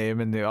learn a name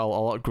and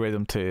I'll upgrade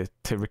him to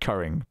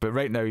recurring. But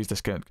right now he's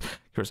Discount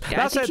Caruso.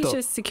 Yeah, I think he's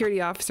just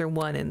Security Officer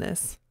 1 in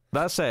this.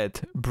 That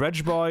said,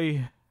 Bridge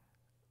Boy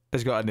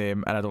has got a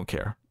name and I don't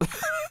care.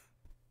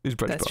 He's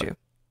Bridge That's Boy. True.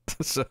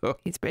 So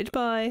he's Bridge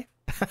Boy.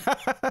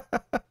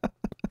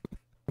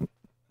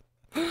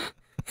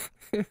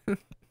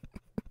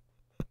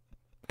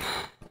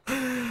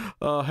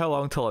 Oh, how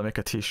long till I make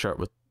a t-shirt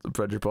with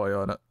Bridge Boy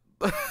on it?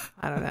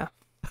 I don't know.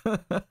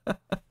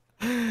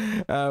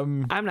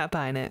 I'm not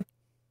buying it.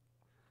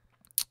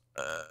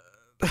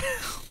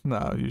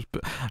 No,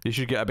 you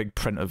should get a big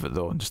print of it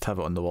though and just have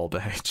it on the wall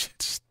behind you.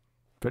 Just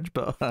Bridge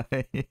Boy.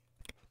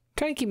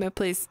 Trying to keep my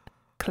place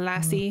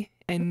classy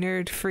and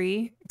nerd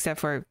free, except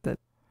for the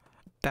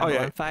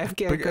Babylon 5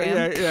 Garrett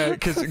Graham. Yeah,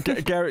 because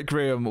Garrett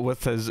Graham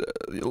with his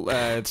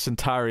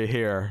Centauri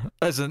hair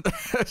isn't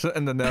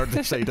in the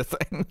nerdy side of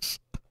things.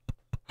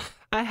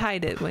 I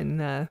hide it when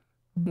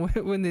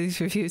these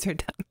reviews are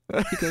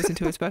done. He goes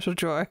into a special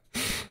drawer.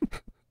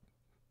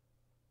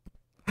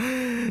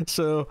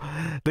 So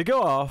they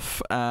go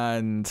off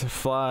and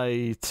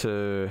fly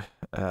to,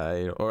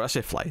 or I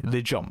say fly,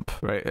 they jump,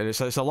 right? And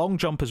it's a long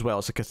jump as well.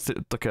 It's I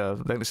think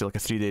they say like a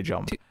 3-day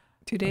jump.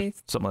 2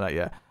 days? Something like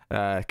that,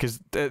 yeah. Because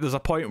there's a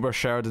point where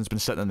Sheridan's been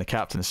sitting in the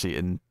captain's seat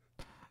and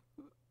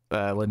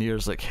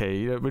Lanier's like,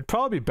 hey, it would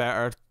probably be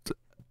better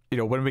you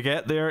know, when we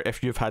get there,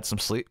 if you've had some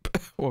sleep,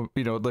 or,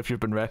 you know, if you've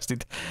been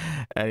rested.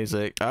 And he's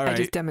like, all right. I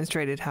just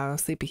demonstrated how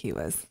sleepy he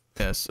was.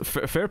 Yes,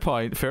 fair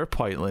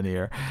point,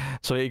 Linear.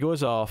 So he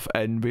goes off,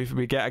 and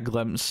we get a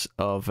glimpse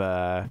of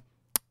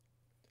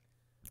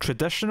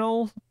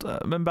traditional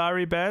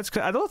Minbari beds.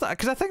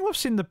 Because I think we've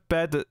seen the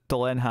bed that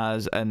Delenn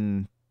has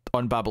on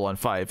Babylon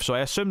 5. So I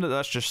assume that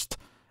that's just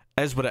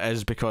is what it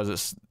is because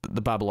it's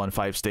the Babylon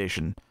 5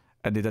 station,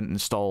 and they didn't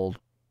install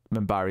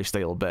Minbari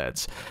style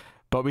beds.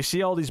 But we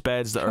see all these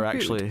beds that are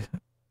actually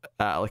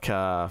at like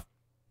a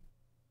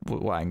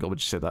what angle would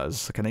you say that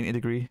is? Like a 90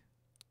 degree?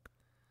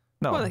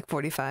 No, more like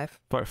 45.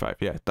 45,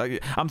 yeah.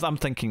 I'm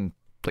thinking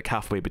like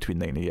halfway between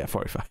 90, yeah,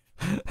 45.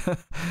 But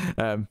you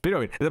know what I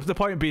mean? The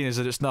point being is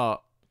that it's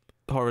not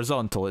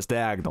horizontal, it's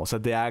diagonal. It's a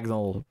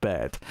diagonal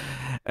bed.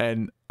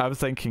 And I'm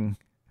thinking,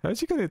 how's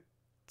he going to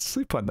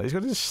sleep on that? He's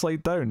going to just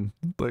slide down.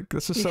 Like,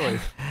 this is silly. Yeah.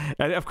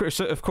 And of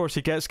course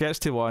he gets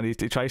to one, he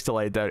tries to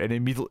lie down, and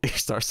immediately he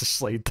starts to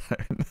slide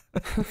down.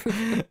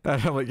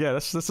 And I'm like, yeah,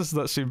 this does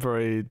not seem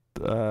very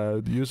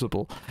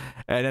usable.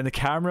 And then the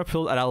camera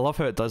pulls, and I love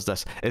how it does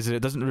this, is that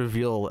it doesn't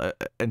reveal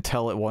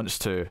until it wants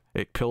to.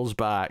 It pulls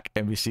back,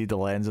 and we see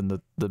Delenn's in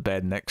the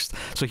bed next.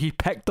 So he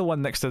picked the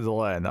one next to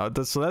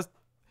Delenn. So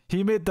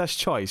he made this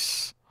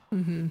choice.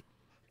 Mm-hmm.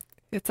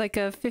 It's like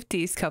a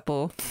 50s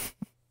couple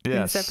in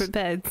yes. separate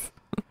beds.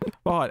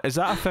 Oh, is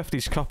that a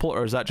 50s couple,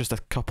 or is that just a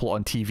couple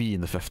on TV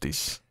in the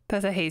 50s?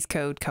 That's a Hays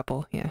Code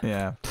couple, yeah.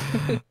 Yeah.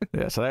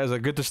 Yeah, so that is a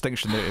good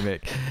distinction there to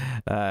make.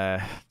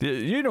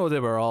 You know, they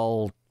were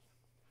all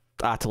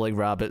attling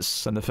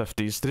rabbits in the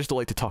 50s. They just don't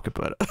like to talk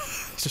about it.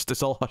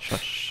 It's all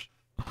hush-hush.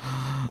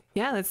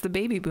 Yeah, that's the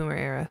baby boomer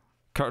era.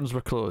 Curtains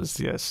were closed,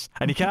 yes.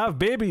 And you can't have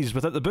babies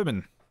without the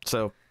booming,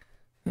 so...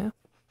 Yeah.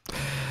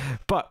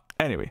 But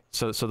anyway,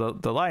 so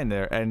the line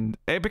there, and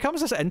it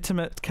becomes this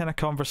intimate kind of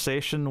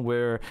conversation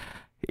where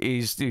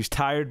he's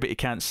tired but he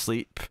can't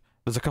sleep.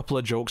 There's a couple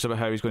of jokes about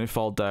how he's going to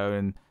fall down,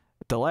 and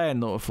Delenn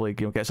notably,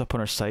 you know, gets up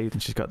on her side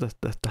and she's got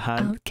the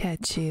hand. I'll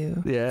catch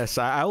you. Yes,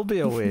 I'll be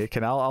awake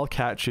and I'll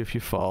catch you if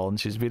you fall. And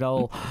she's been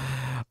all,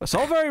 it's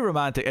all very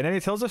romantic. And then he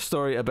tells a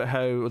story about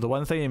how the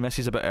one thing he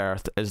misses about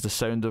Earth is the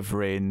sound of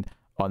rain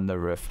on the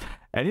roof.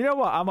 And you know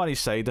what? I'm on his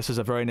side. This is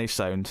a very nice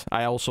sound.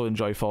 I also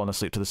enjoy falling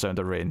asleep to the sound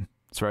of rain.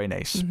 It's very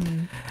nice.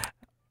 Mm-hmm.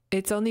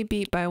 It's only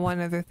beat by one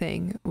other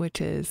thing,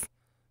 which is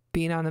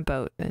being on a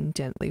boat and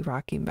gently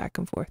rocking back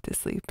and forth to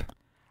sleep.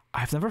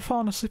 I've never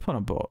fallen asleep on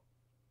a boat.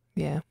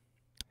 Yeah,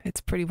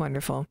 it's pretty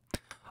wonderful.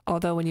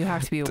 Although when you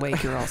have to be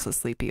awake, you're also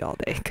sleepy all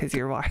day because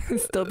you're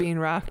still being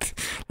rocked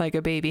like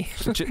a baby.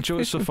 Do you know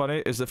what's so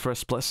funny is that for a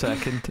split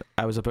second,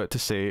 I was about to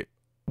say,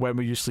 when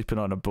were you sleeping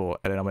on a boat?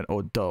 And then I went,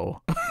 oh, duh.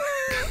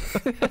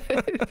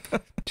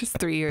 Just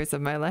 3 years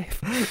of my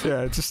life.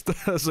 Yeah,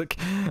 I was like,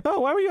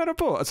 oh, why were you on a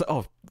boat? I was like,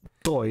 oh,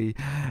 boy.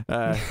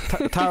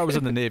 Tara was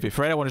in the Navy.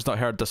 For anyone who's not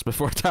heard this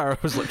before, Tara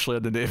was literally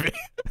in the Navy.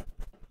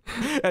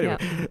 Anyway,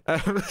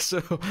 yeah.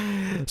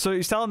 So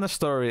he's telling this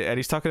story, and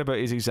he's talking about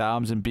his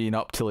exams and being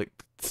up till like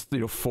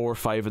 4 or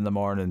 5 in the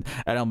morning,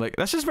 and I'm like,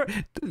 this is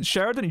very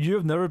Sheridan, you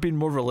have never been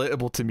more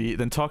relatable to me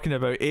than talking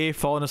about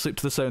falling asleep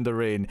to the sound of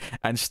rain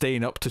and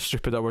staying up to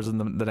stupid hours in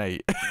the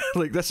night.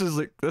 This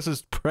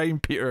is prime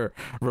Peter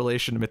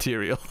relation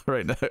material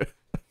right now.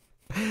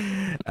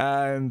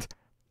 And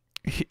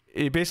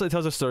he basically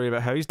tells a story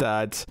about how his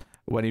dad,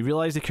 when he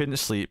realized he couldn't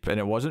sleep and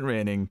it wasn't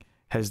raining,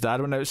 his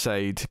dad went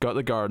outside, got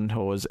the garden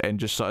hose, and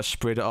just sort of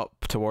sprayed it up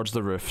towards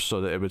the roof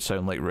so that it would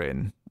sound like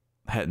rain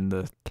hitting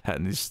the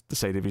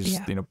side of his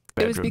bedroom.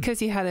 It was because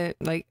he had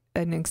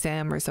an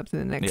exam or something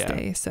the next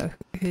day, so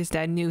his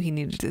dad knew he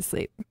needed to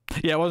sleep.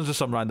 Yeah, it wasn't just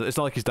some random. It's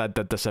not like his dad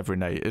did this every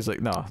night. It's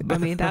like, no. I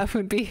mean, that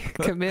would be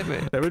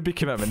commitment. It would be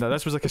commitment. No,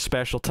 this was like a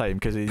special time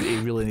because he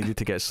really needed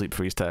to get sleep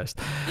for his test.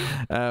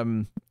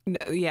 No,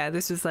 yeah,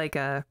 this was like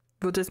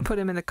we'll just put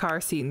him in the car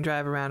seat and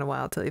drive around a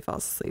while till he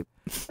falls asleep.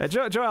 Do you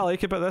know what I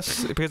like about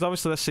this? Because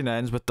obviously this scene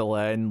ends with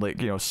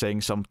Delenn,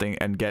 saying something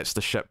and gets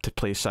the ship to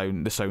play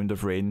the sound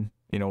of rain,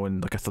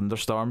 in like a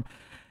thunderstorm.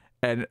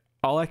 And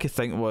all I could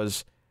think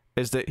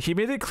is that he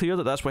made it clear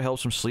that that's what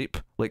helps him sleep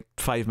like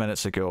 5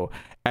 minutes ago.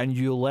 And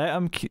you let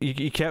him,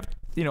 you kept,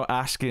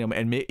 asking him,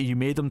 and you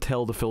made him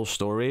tell the full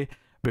story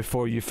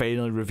before you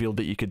finally revealed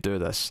that you could do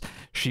this.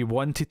 She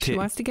wants to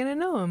get to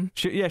know him.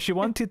 She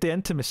wanted the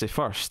intimacy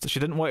first. She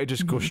didn't want to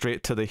just go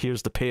straight to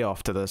here's the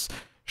payoff to this.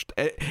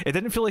 It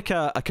didn't feel like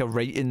a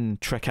writing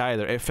trick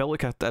either. It felt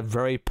like a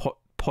very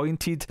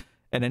pointed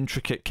and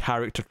intricate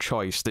character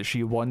choice that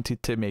she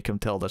wanted to make him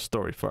tell this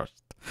story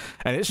first.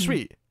 And it's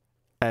sweet.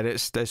 And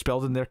it's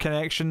building their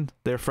connection,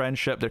 their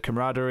friendship, their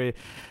camaraderie,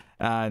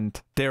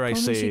 and dare I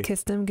say, she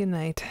kissed him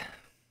goodnight.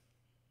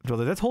 Well,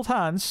 they did hold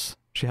hands.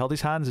 She held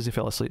his hands as he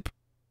fell asleep.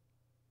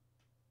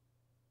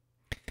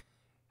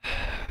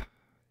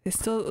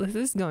 This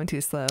is going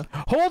too slow.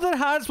 Holding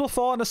hands while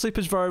falling asleep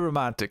is very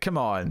romantic. Come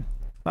on.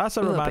 That's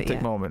a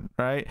romantic moment,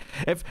 right?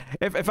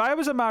 If I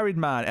was a married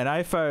man and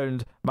I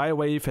found my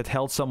wife had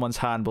held someone's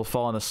hand while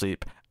falling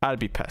asleep, I'd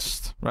be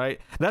pissed,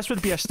 right? This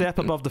would be a step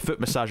above the foot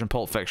massage in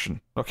Pulp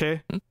Fiction,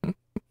 okay?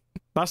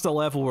 That's the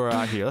level we're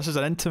at here. This is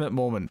an intimate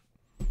moment.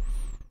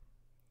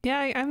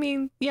 Yeah, I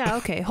mean, yeah,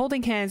 okay.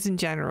 Holding hands in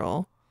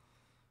general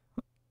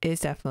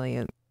is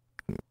definitely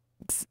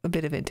a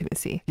bit of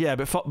intimacy. Yeah,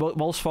 but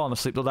whilst falling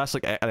asleep, though, that's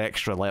like an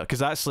extra layer, because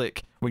that's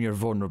like when you're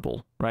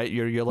vulnerable, right?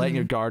 You're letting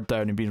your guard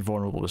down and being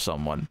vulnerable with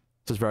someone.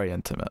 So it's very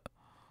intimate.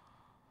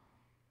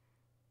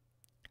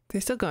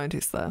 They're still going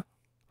too slow.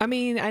 I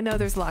mean, I know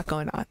there's a lot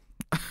going on.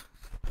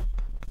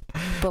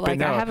 But like,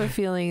 no. I have a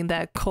feeling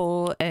that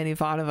Cole and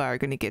Ivanova are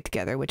going to get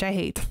together, which I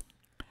hate,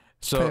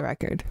 So for the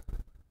record.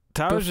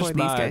 Tara's Before just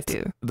these mad guys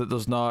do. that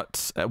there's not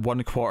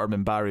 1/4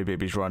 Minbari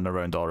babies running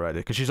around already,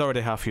 because she's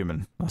already half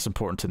human. That's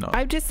important to know.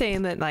 I'm just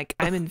saying that, like,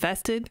 I'm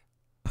invested.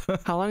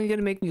 How long are you going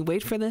to make me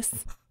wait for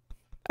this?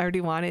 I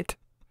already want it.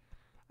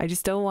 I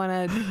just don't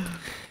want to...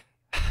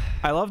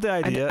 I love the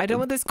idea. I don't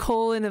want this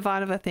Cole and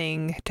Ivanova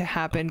thing to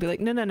happen. Be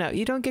like, no.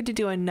 You don't get to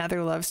do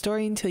another love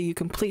story until you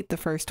complete the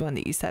first one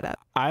that you set up.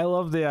 I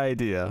love the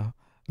idea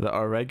that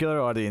our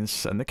regular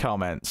audience in the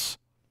comments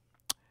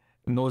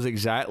knows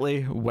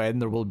exactly when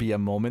there will be a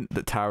moment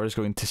that Tara's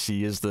going to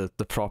see as the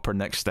proper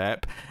next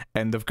step,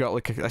 and they've got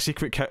like a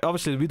secret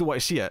obviously we don't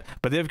want to see it,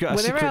 but they've got a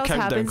Whatever secret else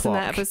countdown happens clock.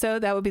 in that episode,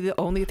 that would be the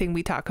only thing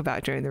we talk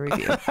about during the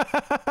review.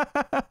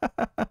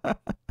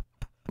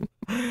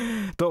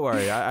 Don't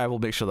worry, I will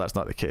make sure that's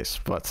not the case,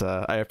 but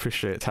I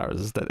appreciate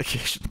Tara's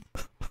dedication.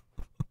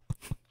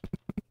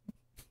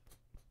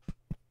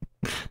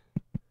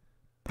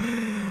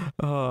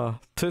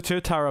 Two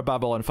Tara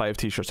Babylon 5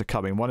 t-shirts are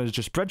coming. One is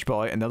just Bridge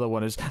Boy, and the other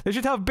one is they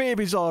should have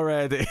babies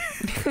already.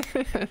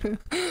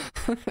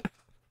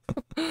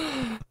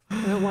 I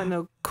don't want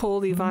no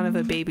cold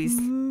Ivanova babies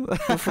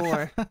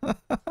before.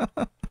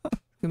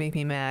 You make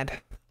me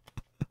mad.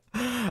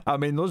 I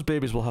mean, those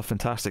babies will have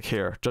fantastic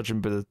hair, judging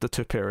by the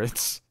two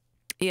parents.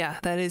 Yeah,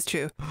 that is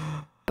true.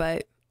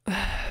 But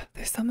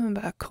there's something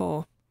about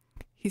Cole.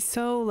 He's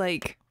so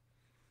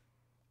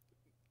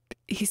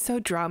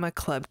drama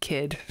club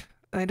kid.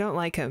 I don't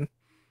like him.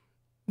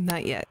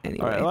 Not yet,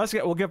 anyway. All right,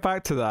 we'll get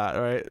back to that.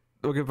 All right,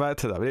 we'll get back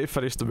to that. We need to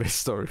finish the main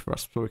story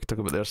first before we can talk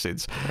about their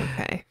scenes.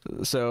 Okay.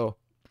 So,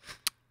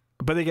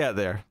 but they get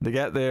there. They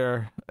get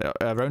there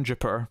around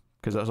Jupiter,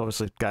 because that's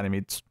obviously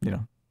Ganymede's,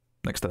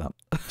 next to that.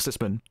 Sis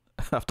moon,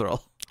 after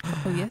all.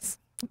 Oh yes,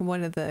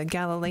 one of the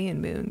Galilean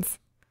moons.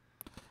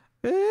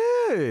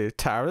 Hey,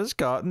 Tara's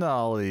got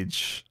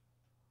knowledge.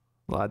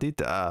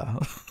 La-di-da.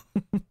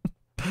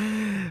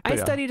 I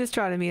studied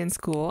astronomy in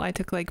school. I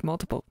took like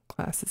multiple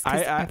classes.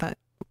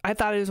 I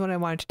thought it was what I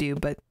wanted to do,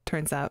 but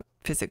turns out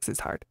physics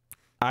is hard.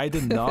 I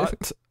did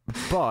not,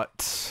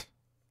 but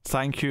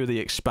thank you, The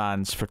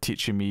Expanse, for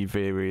teaching me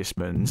various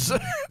moons,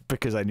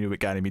 because I knew what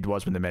Ganymede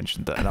was when they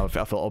mentioned it, and I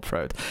felt all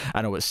proud.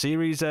 I know what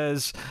Ceres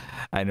is.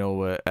 I know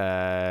what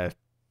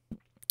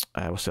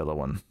what's the other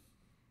one?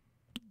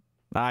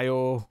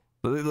 Io.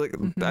 Like,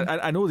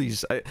 I know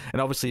these,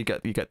 and obviously you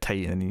got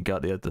Titan and you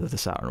got the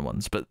Saturn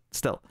ones, but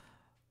still,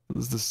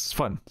 this is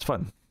fun. It's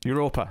fun.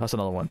 Europa, that's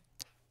another one.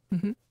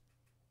 Mm-hmm.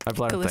 I've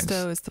learned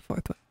Callisto things. is the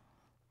fourth one.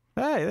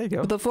 Hey, there you go.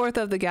 Well, the fourth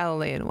of the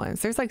Galilean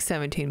ones. There's like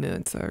 17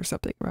 moons or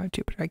something around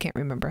Jupiter. I can't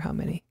remember how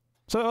many.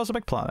 So it was a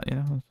big planet,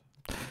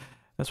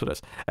 That's what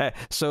it is.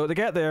 So they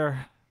get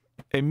there.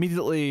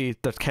 Immediately,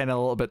 they're kind of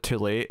a little bit too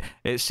late.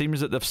 It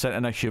seems that they've sent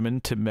in a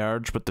human to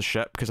merge with the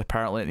ship, because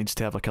apparently it needs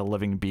to have like a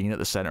living being at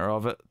the center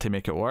of it to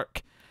make it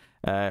work,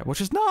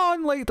 which is not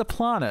unlike the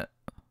planet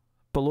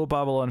below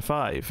Babylon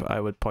 5, I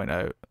would point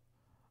out.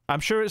 I'm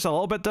sure it's a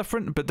little bit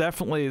different, but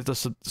definitely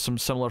there's some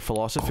similar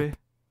philosophy.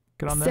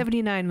 Get on there.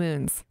 79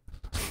 moons.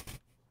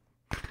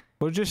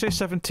 What did you say,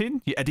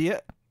 17? You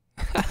idiot.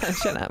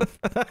 Shut up.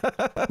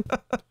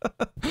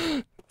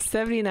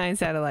 79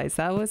 satellites.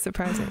 That was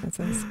surprising. That's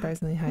a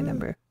surprisingly high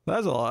number.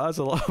 That's a lot. That's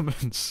a lot of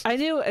moons. I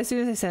knew as soon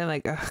as I said it, I'm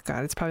like, oh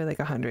god, it's probably like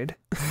 100.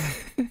 Do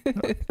you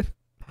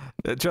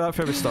know that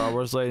favorite Star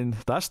Wars line?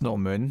 That's no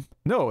moon.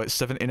 No, it's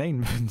 79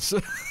 moons.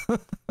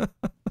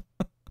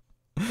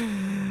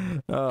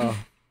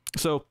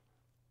 So,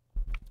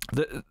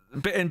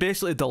 and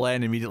basically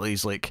Delenn immediately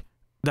is like,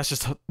 that's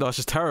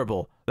just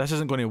terrible. This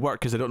isn't going to work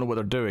because they don't know what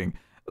they're doing.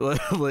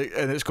 Like,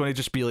 and it's going to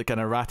just be like an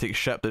erratic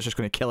ship that's just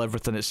going to kill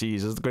everything it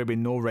sees. There's going to be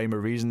no rhyme or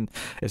reason.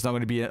 It's not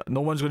going to be.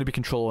 No one's going to be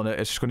controlling it.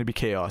 It's just going to be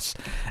chaos.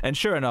 And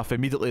sure enough,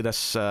 immediately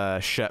this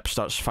ship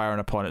starts firing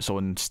upon its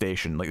own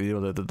station, like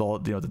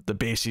the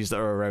bases that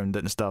are around it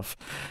and stuff.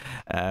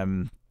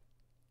 And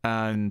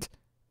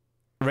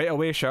right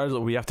away, Shard's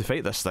like, we have to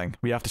fight this thing.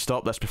 We have to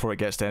stop this before it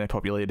gets to any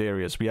populated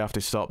areas. We have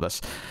to stop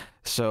this.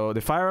 So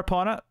they fire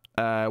upon it,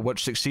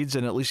 which succeeds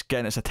in at least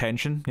getting its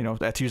attention.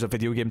 To use a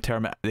video game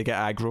term, they get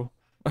aggro.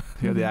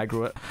 They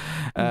aggro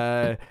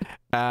it.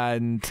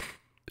 And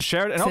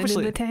Sheridan, and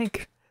obviously the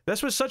tank.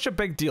 This was such a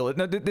big deal.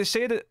 Now, they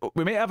say that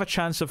we might have a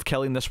chance of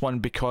killing this one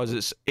because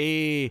it's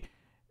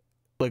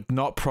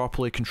not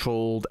properly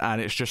controlled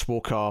and it's just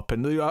woke up,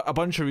 and there are a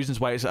bunch of reasons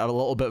why it's a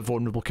little bit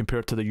vulnerable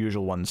compared to the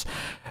usual ones.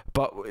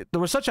 But it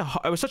was such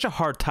a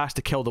hard task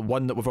to kill the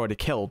one that we've already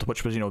killed,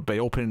 which was by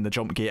opening the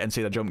jump gate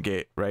inside a jump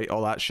gate, right?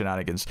 All that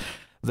shenanigans.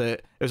 That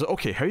it was like,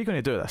 okay, how are you going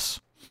to do this?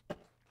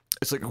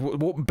 it's like,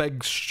 what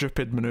big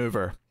stupid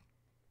maneuver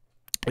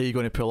are you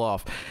going to pull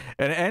off?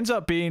 And it ends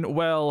up being,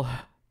 well,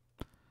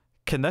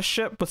 can this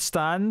ship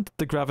withstand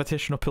the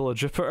gravitational pull of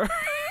Jupiter?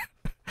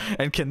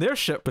 And can their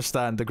ship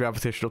withstand the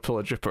gravitational pull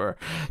of Jupiter?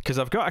 Because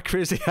I've got a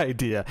crazy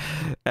idea.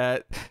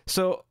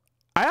 So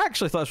I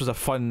actually thought this was a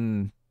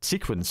fun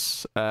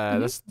sequence.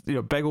 This,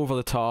 big over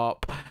the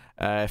top,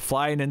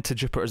 flying into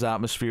Jupiter's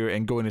atmosphere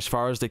and going as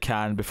far as they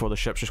can before the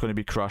ship's just going to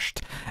be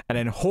crushed, and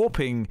then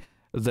hoping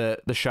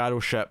that the shadow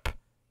ship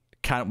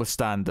can't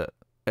withstand it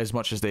as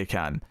much as they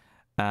can,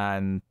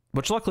 and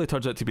which luckily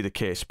turns out to be the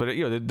case. But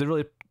they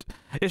really,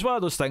 it's one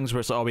of those things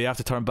where it's like, oh, we have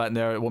to turn back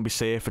there, it won't be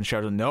safe, and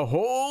Sheridan, no,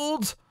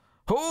 hold,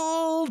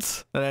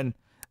 and then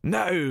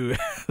no.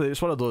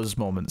 It's one of those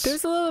moments.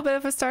 There's a little bit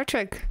of a Star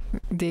Trek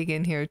dig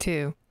in here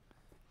too,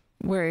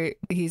 where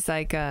he's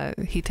like,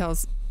 he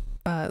tells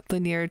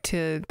Lanier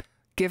to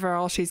give her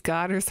all she's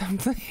got or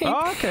something.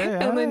 Oh, okay.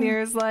 Yeah. And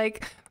Lanier's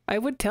like, I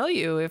would tell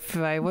you if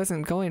I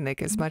wasn't going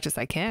like as much as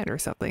I can or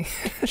something.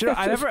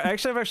 I never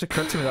actually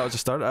occurred to me that was a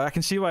Star. I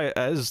can see why it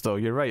is though.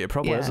 You're right. It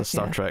probably is a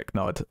Star Trek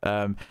nod.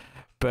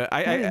 But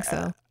I think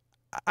so.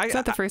 It's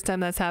not the first time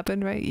that's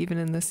happened, right? Even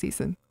in this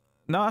season.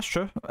 No, that's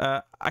true.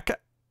 I think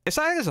it's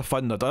a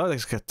fun nod. I don't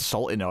think it's a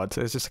salty nod.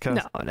 It's just kind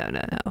of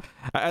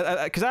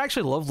no. Because I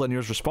actually love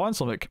Lanier's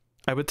response. I'm like,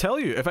 I would tell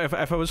you if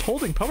I was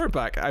holding power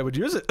back, I would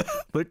use it.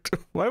 Like,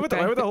 why would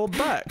I hold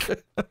back?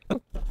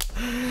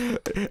 And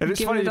it's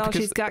give funny her all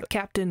because she's got,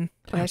 Captain.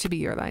 Well, that should be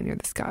your line. You're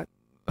the Scot.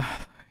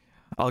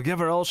 I'll give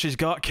her all she's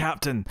got,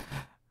 Captain.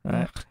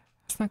 Right?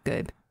 It's not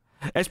good.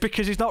 It's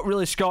because he's not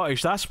really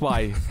Scottish. That's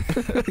why.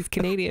 He's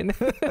Canadian.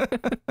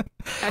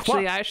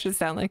 Actually, I should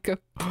sound like him.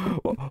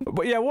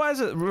 But yeah, what is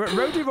it?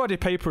 Rowdy Roddy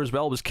Piper as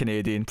well was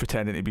Canadian,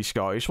 pretending to be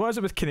Scottish. What is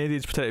it with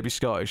Canadians pretending to be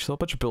Scottish? It's a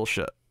bunch of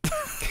bullshit.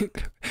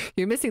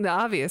 You're missing the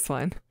obvious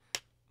one.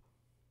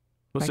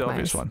 What's the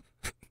obvious one?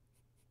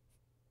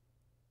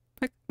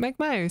 Mike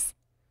Myers.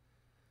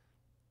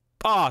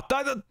 Oh,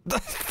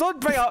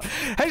 don't bring up.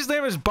 His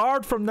name is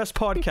barred from this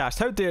podcast.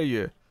 How dare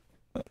you?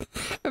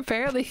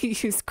 Apparently,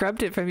 you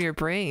scrubbed it from your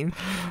brain.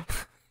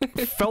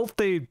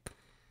 Filthy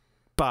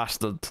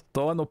bastard.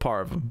 Don't want no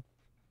part of him.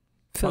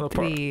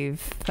 Filthy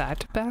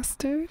fat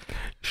bastard.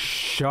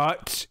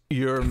 Shut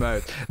your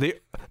mouth.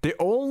 The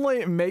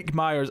only Mike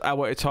Myers I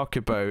want to talk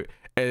about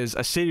is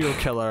a serial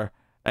killer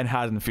in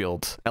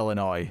Haddonfield,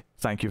 Illinois.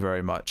 Thank you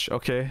very much.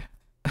 Okay.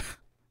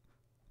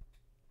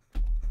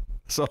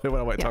 Sorry, what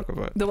I want to talk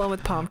about. The one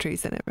with palm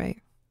trees in it, right?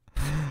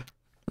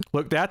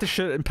 Look, they had to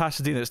shoot it in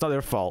Pasadena. It's not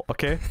their fault,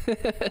 okay?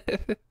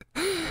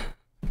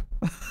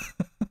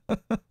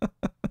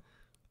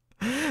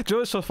 Do you know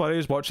what's so funny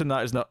is watching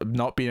that is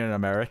not being an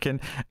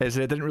American is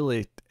it didn't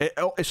really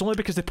it's only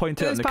because they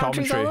point it out in the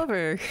commentary. There's palm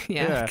trees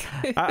all over.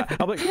 Yeah.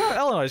 I'm like, yeah,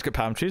 Illinois got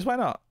palm trees, why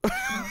not?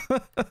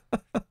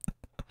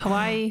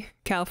 Hawaii,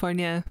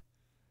 California,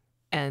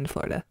 and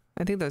Florida.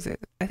 I think that's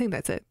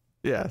it.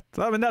 Yeah.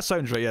 I mean that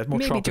sounds right, yeah. More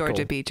maybe tropical.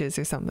 Georgia beaches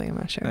or something, I'm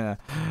not sure. Yeah.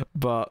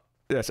 But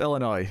yes,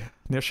 Illinois,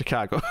 near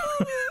Chicago.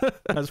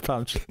 Has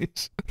palm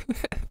trees.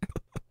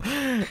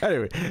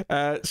 Anyway,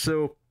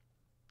 so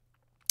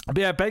but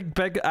yeah,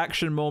 big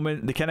action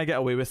moment. They kind of get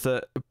away with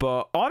it,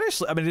 but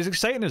honestly, I mean, as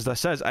exciting as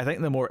this is, I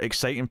think the more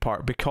exciting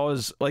part,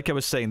 because like I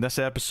was saying, this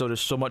episode is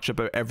so much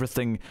about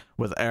everything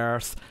with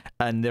Earth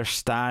and their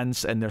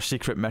stance and their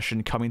secret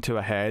mission coming to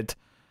a head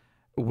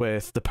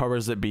with the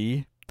powers that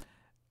be.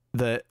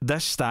 This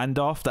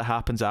standoff that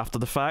happens after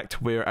the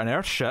fact, where an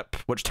Earth ship,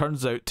 which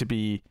turns out to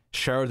be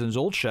Sheridan's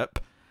old ship,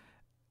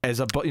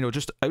 is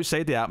just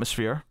outside the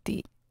atmosphere.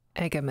 The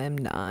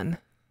Agamemnon.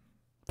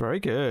 Very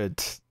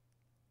good.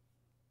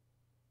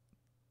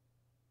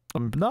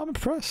 I'm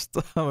impressed.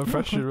 I'm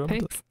impressed you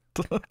remembered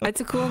it.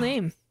 That's a cool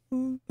name.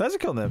 That's a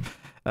cool name.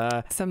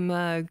 Some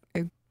a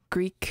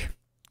Greek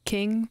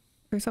king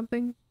or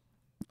something.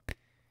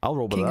 I'll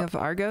roll with King that. of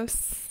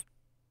Argos.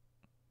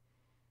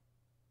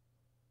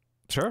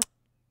 Sure.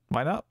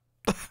 Why not?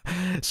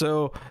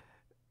 So,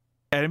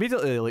 and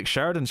immediately, like,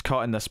 Sheridan's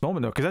caught in this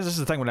moment, though, because this is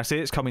the thing, when I say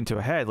it's coming to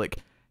a head, like,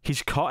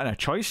 he's caught in a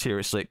choice here.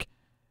 It's like,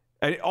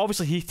 and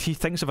obviously he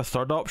thinks of a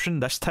third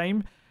option this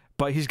time,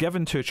 but he's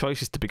given two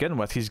choices to begin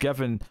with. He's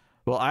given,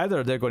 well,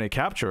 either they're going to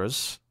capture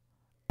us,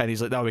 and he's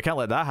like, no, we can't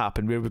let that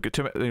happen. We've got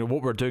too,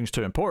 what we're doing is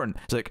too important.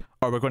 It's like,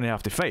 or we're going to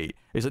have to fight.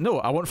 He's like, no,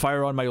 I won't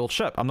fire on my old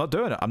ship. I'm not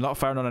doing it. I'm not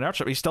firing on an Earth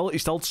ship. He's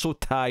still so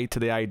tied to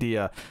the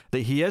idea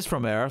that he is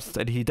from Earth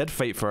and he did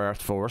fight for Earth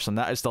Force, and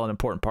that is still an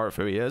important part of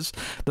who he is.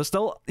 There's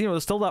still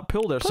that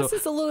pull there. Plus, so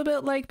it's a little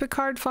bit like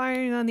Picard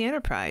firing on the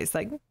Enterprise.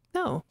 Like,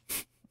 no.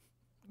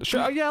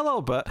 Sure, yeah, a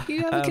little bit.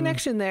 You have a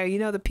connection there. You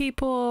know the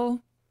people.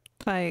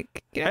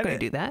 Like, you're not going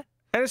to do that.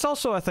 And it's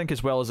also, I think,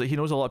 as well, is that he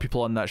knows a lot of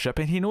people on that ship,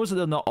 and he knows that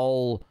they're not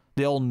all.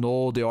 They all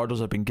know the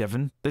orders have been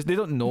given. They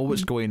don't know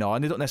what's going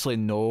on. They don't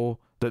necessarily know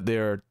that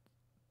they're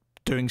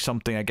doing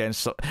something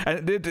against.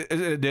 And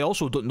they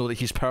also don't know that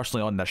he's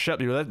personally on this ship.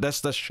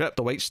 This ship,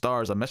 the White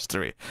Star, is a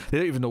mystery. They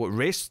don't even know what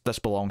race this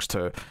belongs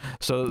to.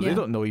 So they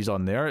don't know he's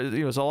on there.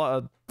 There's a lot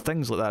of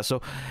things like that.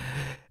 So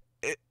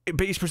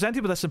but he's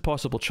presented with this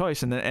impossible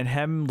choice, and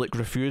him like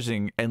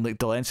refusing, and like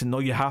Delenn saying, "No,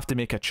 you have to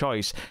make a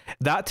choice."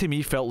 That to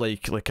me felt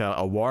like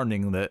a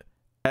warning that,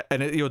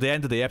 and it, the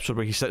end of the episode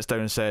where he sits down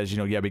and says,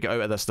 "Yeah, we got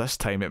out of this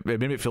time." It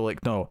made me feel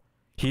like no,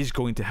 he's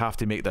going to have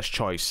to make this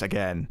choice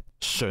again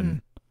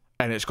soon.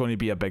 And it's going to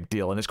be a big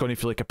deal, and it's going to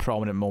feel like a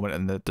prominent moment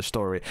in the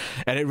story,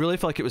 and it really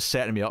felt like it was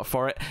setting me up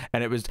for it.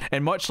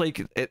 And much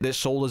like the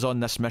soul is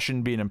on this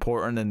mission being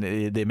important,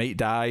 and they might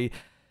die.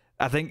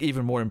 I think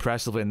even more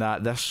impressively than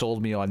that, this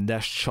sold me on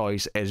this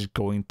choice is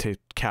going to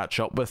catch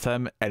up with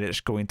him, and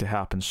it's going to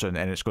happen soon,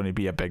 and it's going to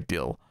be a big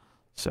deal.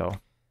 So,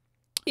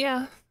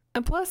 yeah,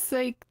 and plus,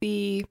 like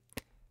the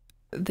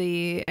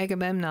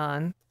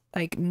Agamemnon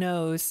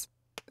knows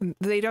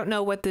they don't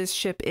know what this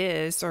ship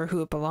is or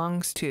who it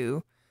belongs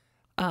to.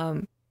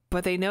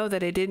 But they know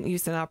that it didn't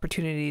use an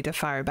opportunity to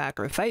fire back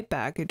or fight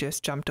back. It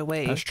just jumped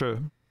away. That's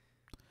true.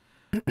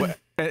 Well,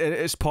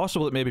 it's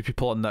possible that maybe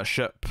people on that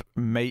ship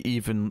might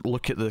even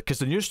look at because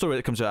the news story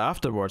that comes out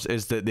afterwards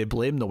is that they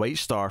blame the White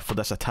Star for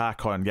this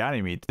attack on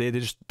Ganymede. They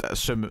just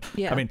assume.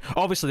 Yeah. I mean,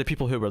 obviously the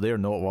people who were there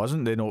know it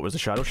wasn't. They know it was the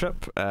Shadow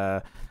Ship.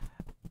 Or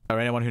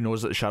anyone who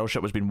knows that the Shadow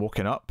Ship was being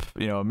woken up.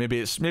 Maybe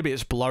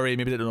it's blurry.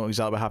 Maybe they don't know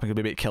exactly what happened.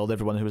 Maybe it killed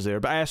everyone who was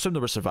there. But I assume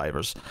there were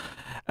survivors.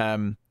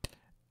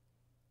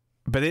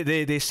 But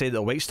they say that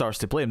the White Star's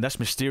to blame. This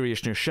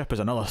mysterious new ship is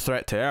another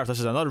threat to Earth. This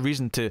is another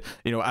reason to,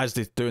 as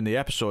they do in the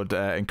episode,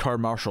 incur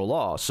martial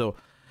law. So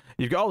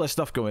you've got all this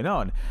stuff going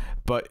on.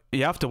 But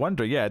you have to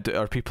wonder,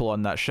 are people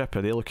on that ship,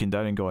 are they looking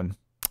down and going,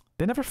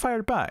 they never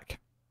fired back?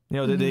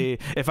 They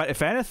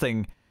if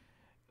anything,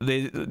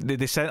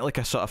 they sent like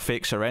a sort of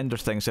fake surrender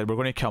thing, said, we're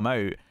going to come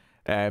out,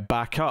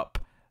 back up.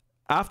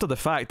 After the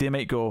fact, they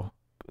might go,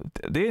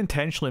 they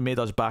intentionally made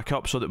us back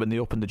up so that when they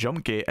opened the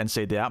jump gate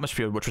inside the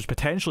atmosphere, which was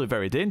potentially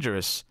very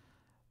dangerous,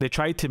 they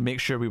tried to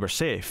make sure we were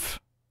safe.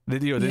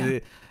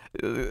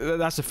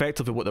 That's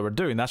effectively what they were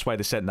doing. That's why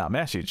they sent that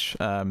message.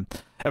 It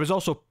was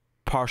also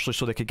partially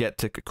so they could get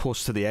to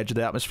close to the edge of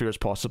the atmosphere as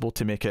possible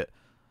to make it.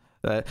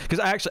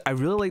 Because I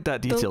really like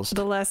that details.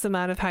 The less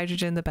amount of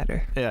hydrogen, the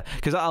better. Yeah,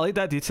 because I like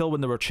that detail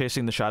when they were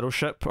chasing the shadow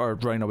ship or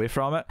running away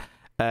from it.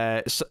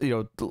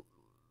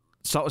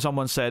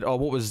 Someone said, "Oh,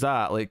 what was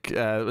that? Like,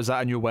 was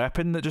that a new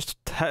weapon that just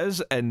hit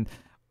us?" And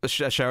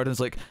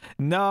Sheridan's like,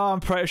 "No, I'm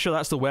pretty sure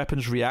that's the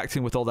weapons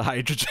reacting with all the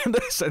hydrogen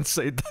that's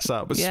inside this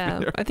atmosphere."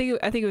 Yeah, I think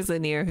it was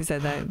Lanier who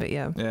said that, but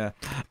yeah. Yeah,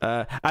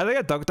 I think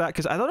I dug that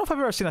because I don't know if I've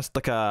ever seen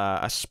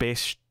a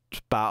space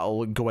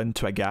battle go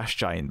into a gas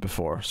giant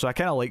before, so I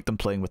kind of like them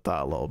playing with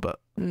that a little bit.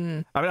 I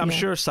mean, I'm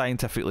sure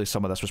scientifically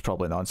some of this was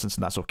probably nonsense,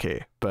 and that's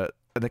okay. But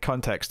in the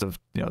context of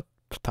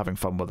having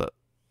fun with it,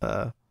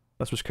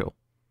 this was cool.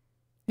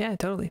 Yeah,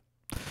 totally.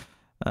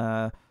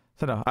 So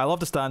no, I love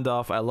the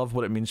standoff. I love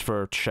what it means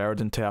for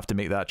Sheridan to have to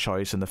make that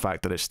choice, and the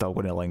fact that it's still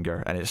going to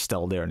linger and it's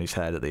still there in his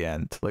head at the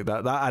end. Like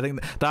that I think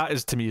that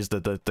is, to me, is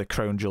the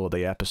crown jewel of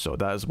the episode.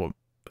 That is what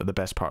the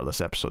best part of this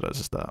episode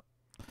is that.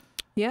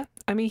 Yeah,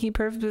 I mean, he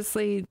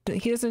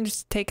doesn't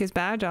just take his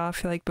badge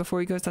off. Like before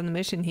he goes on the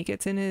mission, he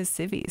gets in his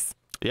civvies.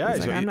 Yeah,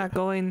 he's like, I'm not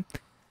going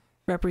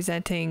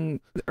representing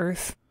the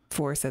Earth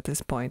Force at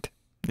this point.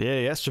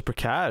 Yeah, super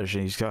cash,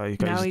 and he's got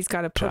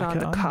to put on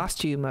the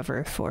costume of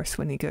Earth Force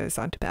when he goes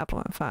onto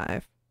Babylon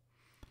 5.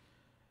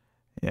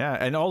 Yeah,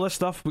 and all this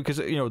stuff because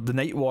the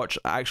Night Watch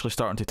actually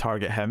starting to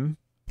target him,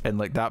 and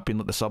like that being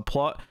like the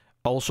subplot,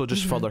 also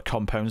just further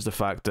compounds the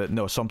fact that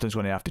no, something's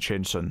going to have to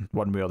change soon,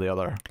 one way or the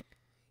other.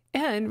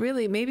 Yeah, and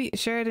really, maybe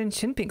Sheridan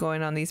shouldn't be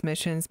going on these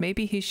missions.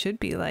 Maybe he should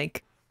be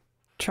like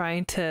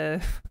trying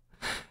to,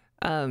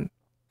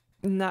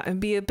 not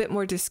be a bit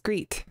more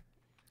discreet.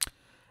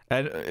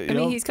 And I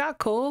mean, he's got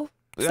Cole.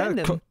 Send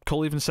him.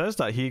 Cole even says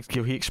that he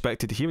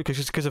expected to hear because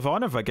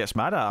Ivanova gets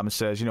mad at him and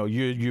says,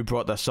 you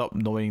brought this up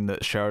knowing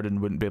that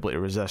Sheridan wouldn't be able to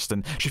resist,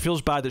 and she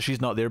feels bad that she's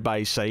not there by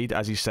his side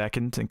as he's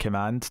second in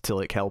command to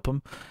like help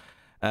him,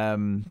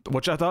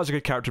 which I thought was a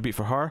good character beat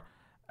for her.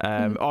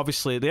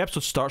 Obviously, the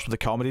episode starts with a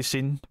comedy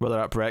scene where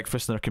they're at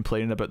breakfast and they're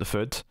complaining about the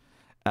food,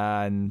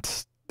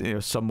 and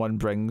someone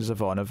brings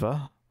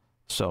Ivanova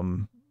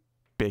some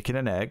bacon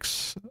and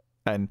eggs.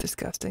 And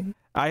disgusting.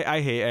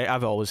 I hate it.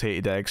 I've always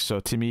hated eggs, so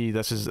to me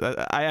this is,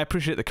 I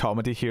appreciate the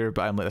comedy here,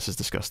 but I'm like, this is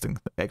disgusting.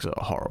 Eggs are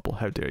horrible,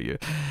 how dare you.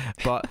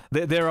 But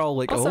they're all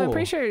like, also, I'm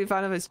pretty sure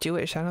Ivanova's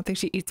Jewish. I don't think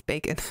she eats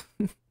bacon.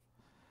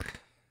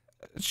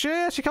 she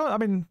comes, I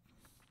mean,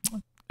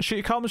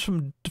 she comes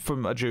from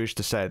a Jewish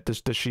descent.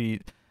 Does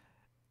she,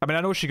 I mean,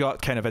 I know she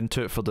got kind of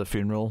into it for the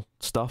funeral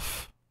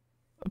stuff,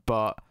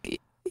 but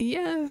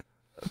yeah,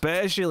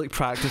 but is she like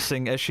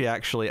practicing, is she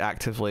actually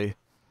actively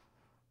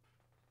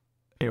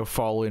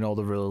following all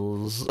the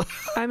rules?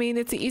 I mean,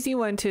 it's an easy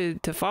one to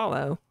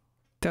follow.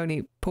 Don't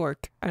eat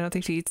pork. I don't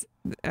think she eats.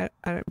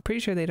 I'm pretty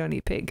sure they don't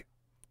eat pig.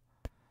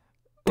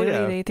 They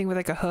don't eat anything with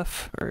like a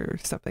hoof or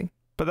something.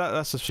 But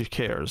that's if she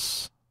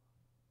cares.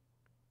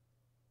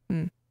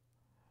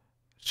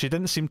 She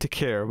didn't seem to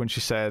care when she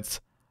said,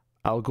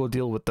 "I'll go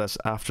deal with this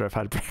after I've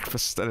had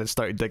breakfast," and it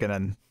started digging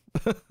in.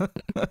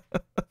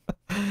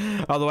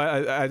 Although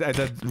I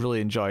did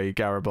really enjoy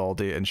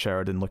Garibaldi and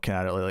Sheridan looking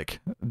at it like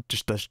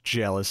just this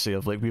jealousy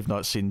of like we've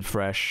not seen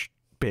fresh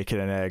bacon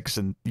and eggs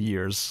in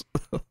years.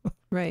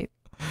 Right.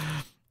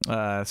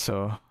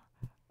 So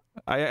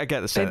I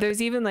get the sense.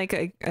 There's even like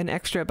an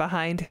extra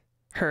behind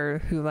her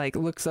who like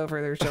looks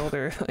over their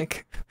shoulder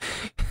like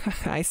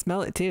I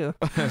smell it too.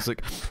 It's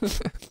like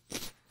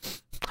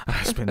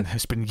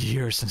it's been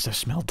years since I've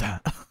smelled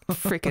that.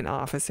 Freaking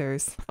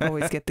officers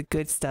always get the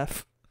good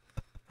stuff.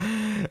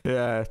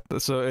 Yeah,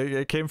 so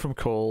it came from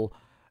Cole.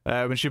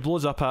 When she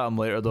blows up at him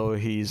later, though,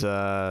 he's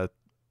trying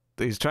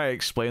to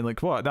explain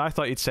like, what? I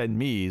thought he'd send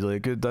me.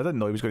 Like, I didn't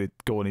know he was going to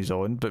go on his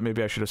own, but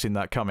maybe I should have seen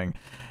that coming.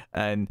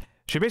 And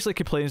she basically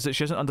complains that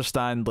she doesn't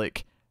understand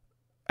like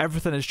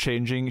everything is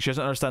changing. She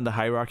doesn't understand the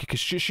hierarchy because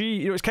she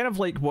you know, it's kind of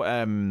like what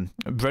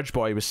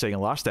Bridgeboy was saying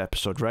in last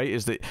episode, right?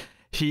 Is that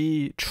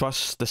he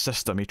trusts the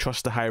system, he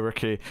trusts the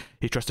hierarchy,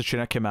 he trusts the chain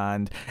of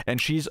command,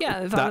 and she's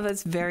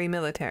Ivanova's very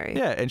military.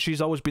 Yeah, and she's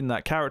always been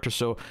that character.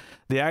 So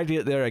the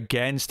idea that they're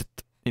against,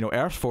 you know,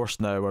 Earth Force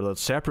now, or they're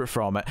separate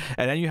from it,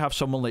 and then you have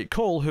someone like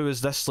Cole who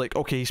is this like,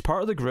 okay, he's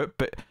part of the group,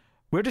 but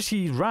where does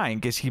he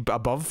rank? Is he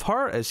above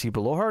her? Is he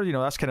below her? You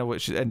know, that's kind of what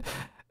she and.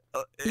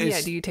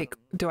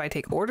 Do I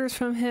take orders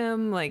from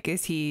him? Like,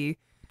 is he?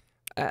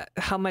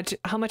 How much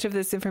of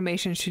this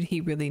information should he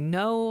really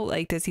know?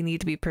 Like, does he need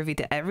to be privy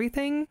to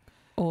everything?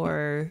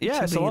 Or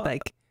should we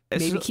like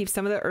maybe keep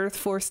some of the Earth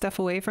Force stuff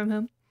away from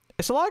him?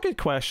 It's a lot of good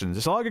questions.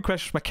 It's a lot of good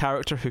questions from a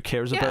character who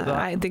cares about that.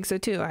 I think so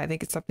too. I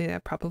think it's something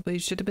that probably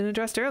should have been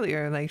addressed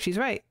earlier. Like, she's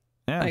right.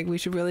 Yeah. Like, we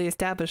should really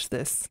establish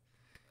this.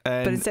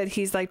 And but instead,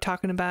 he's like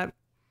talking about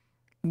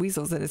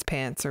weasels in his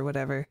pants or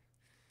whatever.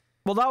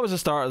 Well, that was the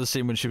start of the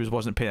scene when she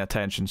wasn't paying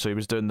attention. So he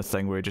was doing the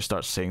thing where he just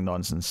starts saying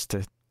nonsense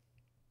to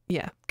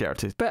get her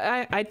to.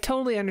 But I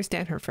totally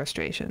understand her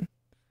frustration.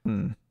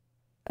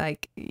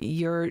 Like,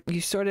 you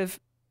sort of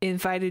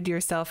invited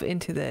yourself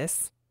into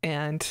this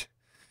and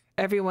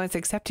everyone's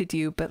accepted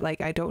you, but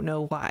like, I don't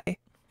know why.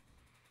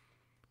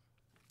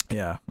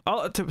 Yeah.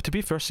 To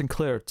be fair,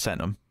 Sinclair sent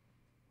him.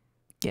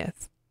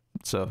 Yes.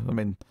 So, I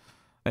mean,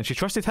 and she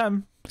trusted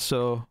him,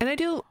 so.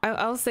 And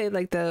I'll say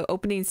like the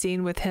opening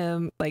scene with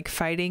him like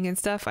fighting and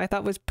stuff, I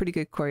thought was pretty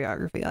good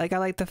choreography. Like, I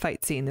liked the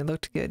fight scene. It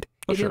looked good.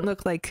 It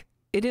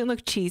didn't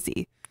look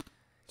cheesy.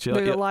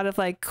 There's a lot of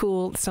like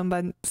cool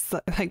someone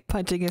like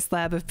punching a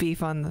slab of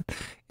beef in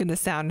the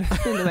sound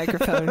in the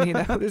microphone. You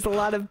know, there's a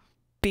lot of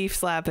beef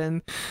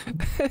slapping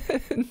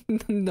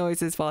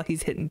noises while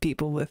he's hitting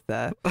people with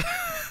the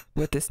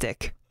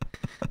stick.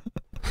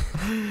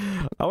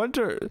 I'm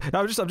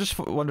just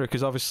wondering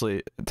because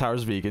obviously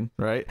Tara's vegan,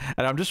 right?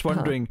 And I'm just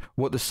wondering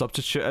what the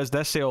substitute is.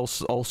 Let's say all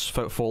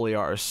Foley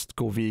artists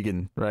go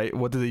vegan, right?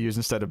 What do they use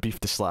instead of beef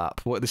to slap?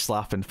 What are they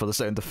slapping for the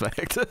sound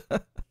effect?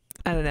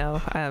 I don't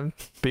know.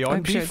 Beyond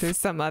I'm Beef? sure there's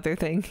some other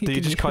thing. Do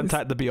you just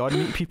contact the Beyond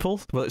Meat people?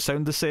 Will it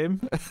sound the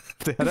same if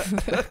they had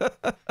it?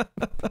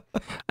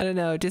 I don't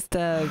know. Just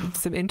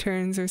some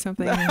interns or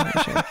something. I'm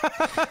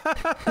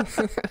not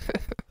sure.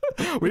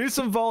 We need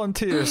some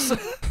volunteers.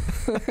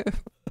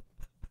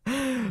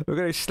 We're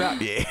going to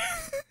slap you.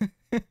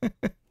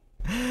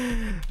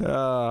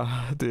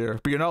 Dear.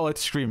 But you're not allowed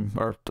to scream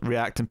or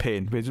react in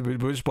pain. We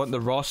just want the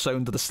raw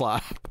sound of the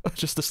slap.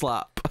 Just the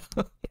slap.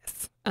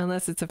 Yes.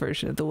 Unless it's a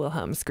version of the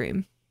Wilhelm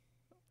scream.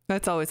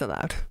 That's always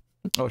allowed.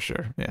 Oh,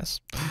 sure.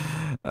 Yes.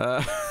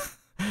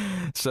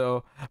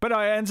 So, but no,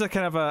 it ends up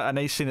kind of a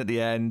nice scene at the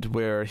end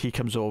where he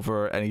comes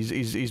over and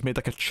he's made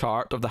like a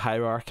chart of the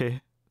hierarchy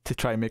to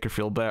try and make her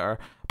feel better.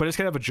 But it's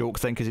kind of a joke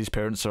thing because his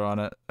parents are on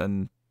it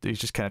and he's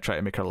just kind of trying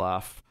to make her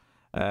laugh.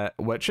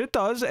 Which it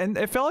does, and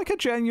it felt like a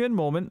genuine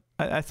moment,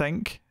 I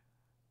think.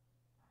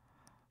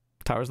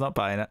 Tara's not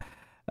buying it.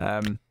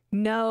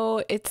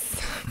 No, it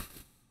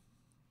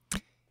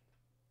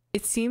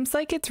seems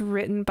like it's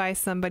written by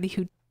somebody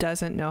who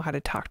doesn't know how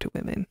to talk to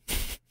women.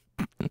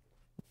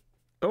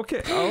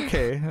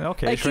 Okay.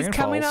 Like, he's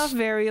coming off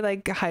very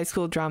like a high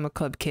school drama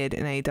club kid,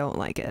 and I don't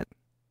like it.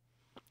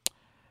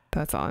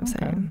 That's all I'm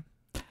saying.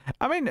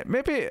 I mean,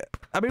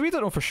 we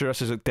don't know for sure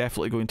this is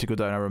definitely going to go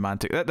down a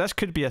romantic. This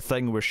could be a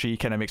thing where she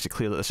kind of makes it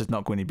clear that this is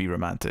not going to be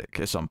romantic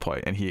at some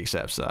point, and he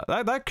accepts that.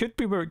 That could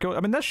be where it goes. I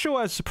mean, this show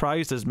has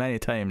surprised us many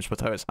times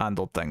with how it's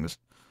handled things.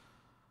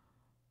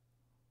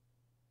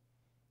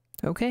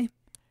 Okay.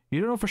 You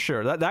don't know for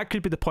sure. That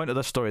could be the point of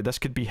this story. This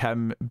could be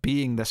him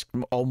being this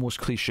almost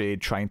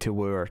cliched, trying to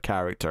lure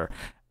character,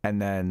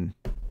 and then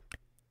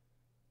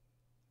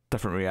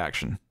different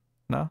reaction.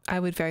 No? I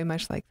would very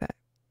much like that.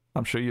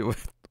 I'm sure you would.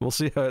 We'll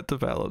see how it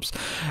develops.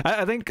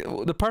 I think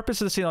the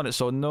purpose of the scene on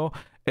its own, though,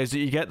 is that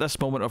you get this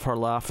moment of her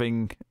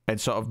laughing and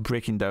sort of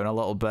breaking down a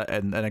little bit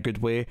in a good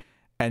way,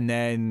 and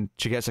then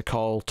she gets a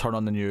call, turn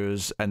on the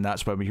news, and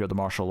that's when we hear the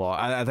martial law.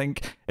 I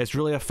think it's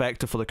really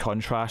effective for the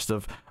contrast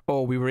of,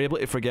 oh, we were able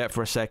to forget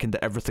for a second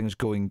that everything's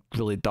going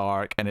really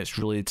dark and it's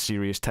really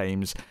serious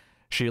times.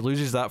 She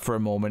loses that for a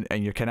moment,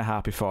 and you're kind of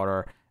happy for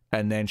her,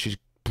 and then she's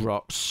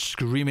brought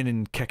screaming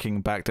and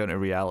kicking back down to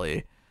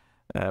reality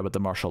with the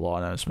martial law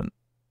announcement.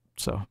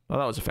 So, well,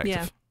 that was effective.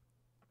 Yeah.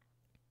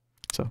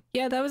 So.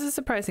 Yeah, that was a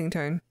surprising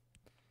turn.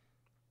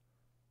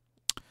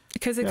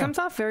 Because it comes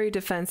off very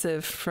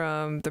defensive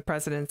from the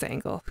president's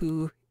angle,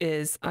 who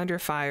is under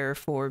fire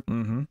for,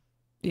 you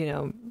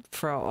know,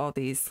 for all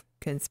these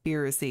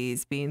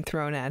conspiracies being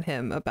thrown at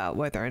him about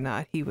whether or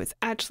not he was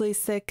actually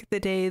sick the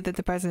day that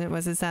the president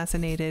was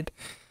assassinated,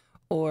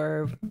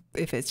 or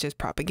if it's just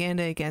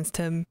propaganda against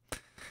him.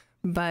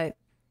 But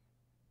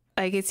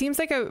like, it seems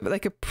like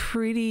a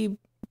pretty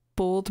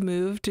bold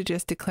move to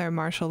just declare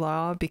martial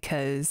law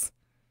because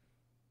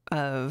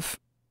of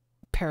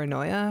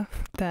paranoia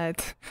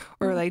that,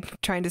 or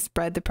like trying to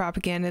spread the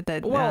propaganda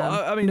that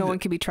I mean, no one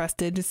can be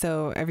trusted,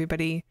 so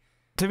everybody.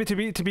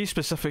 To be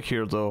specific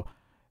here, though,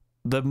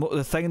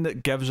 the thing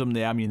that gives them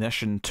the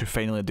ammunition to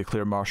finally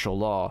declare martial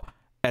law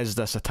is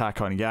this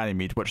attack on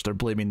Ganymede, which they're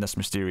blaming this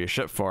mysterious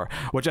ship for,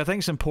 which I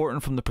think is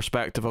important from the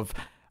perspective of,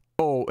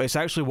 oh, it's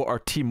actually what our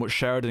team, what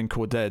Sheridan and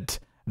co did,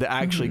 that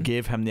actually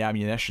gave him the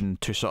ammunition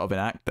to sort of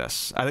enact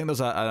this. I think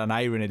there's an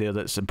irony there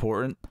that's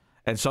important,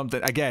 and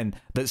something, again,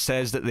 that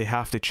says that they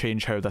have to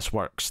change how this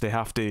works. They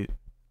have to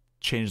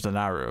change the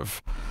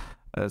narrative.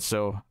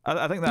 So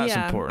I think that's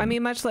important. I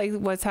mean, much like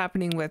what's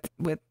happening with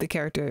the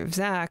character of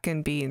Zach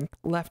and being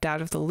left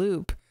out of the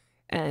loop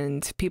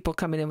and people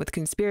coming in with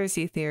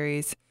conspiracy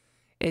theories,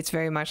 it's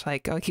very much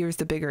like, oh, here's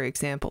the bigger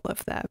example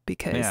of that,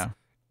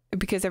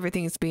 because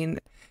everything's being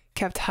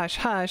kept hush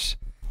hush,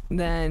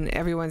 then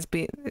everyone's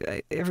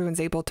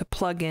able to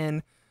plug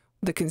in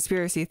the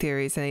conspiracy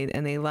theories,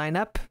 and they line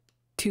up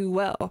too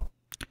well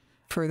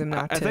for them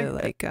not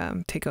to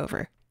take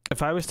over.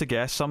 If I was to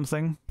guess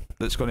something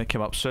that's going to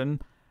come up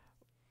soon,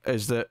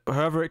 is that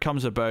however it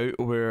comes about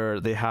where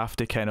they have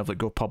to kind of like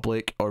go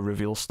public or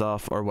reveal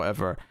stuff or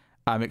whatever,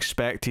 I'm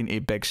expecting a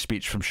big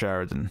speech from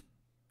Sheridan.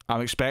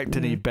 I'm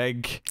expecting a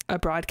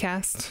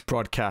broadcast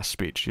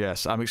speech.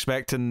 Yes, I'm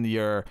expecting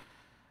your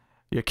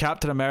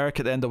Captain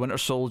America at the end of Winter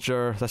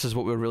Soldier. This is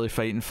what we're really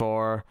fighting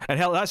for. And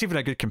hell, that's even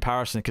a good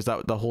comparison, because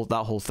that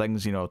whole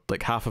thing's, you know,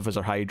 like half of us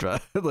are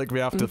Hydra. Like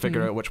we have to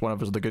figure out which one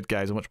of us are the good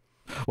guys and which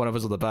one of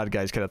us are the bad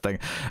guys, kind of thing.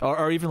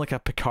 Or even like a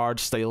Picard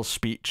style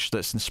speech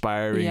that's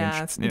inspiring.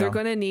 Yeah, they're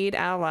going to need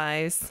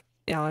allies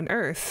on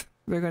Earth.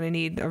 They're going to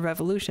need a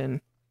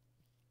revolution,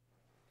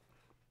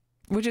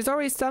 which is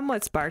already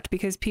somewhat sparked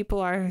because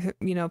people are,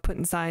 you know,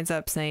 putting signs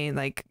up saying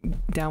like,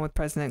 down with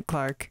President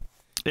Clark.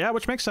 Yeah,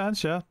 which makes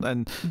sense, yeah.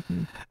 And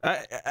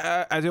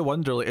I do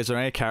wonder, like, is there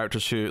any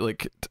characters who,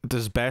 like,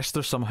 does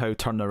Bester somehow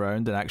turn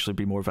around and actually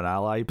be more of an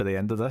ally by the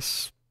end of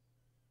this?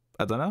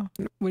 I don't know.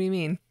 What do you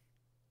mean?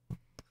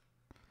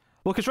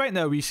 Well, because right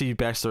now we see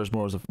Bester as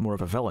more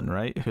of a villain,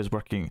 right? Who's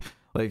working,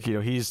 like, you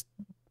know, he's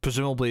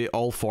presumably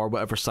all for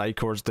whatever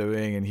Psychor's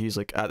doing, and he's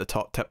like at the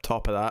tip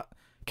top of that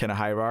kind of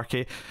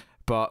hierarchy.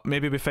 But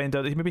maybe we find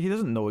out that maybe he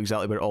doesn't know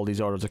exactly where all these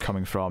orders are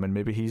coming from, and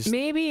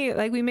maybe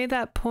like we made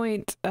that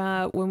point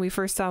when we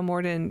first saw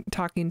Morden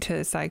talking to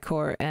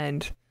Psychor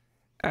and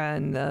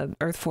the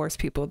Earth Force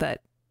people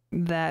that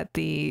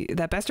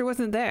Bester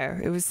wasn't there.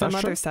 It was some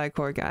other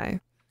Psychor guy.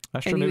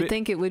 That's true. And you would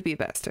think it would be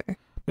Bester.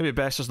 Maybe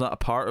Bester's not a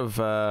part of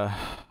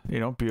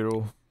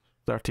Bureau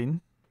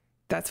 13.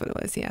 That's what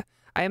it was. Yeah,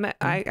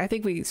 I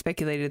think we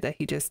speculated that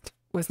he just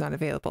was not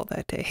available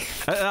that day.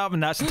 I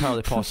mean, that's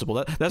entirely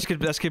possible. This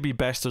could be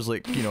Bester's,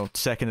 like, you know,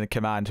 second in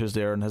command who's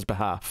there on his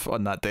behalf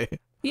on that day.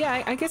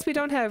 Yeah, I guess we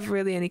don't have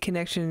really any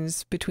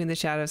connections between the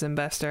Shadows and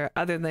Bester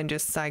other than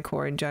just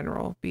Psychor in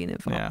general being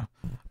involved. Yeah,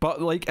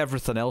 but like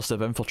everything else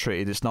they've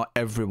infiltrated, it's not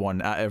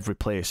everyone at every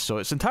place, so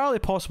it's entirely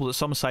possible that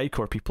some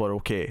Psychor people are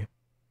okay.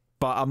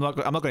 But I'm not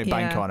going to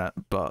bank on it.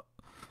 But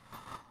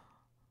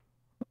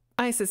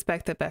I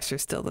suspect that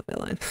Bester's still the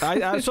villain.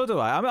 So do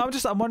I.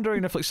 I'm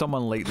wondering if like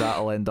someone like that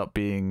will end up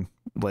being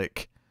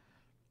like.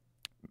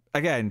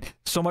 Again,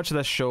 so much of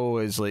this show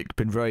is like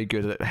been very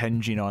good at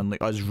hinging on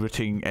like us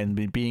rooting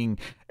and being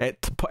at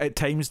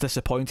times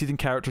disappointed in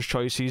characters'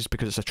 choices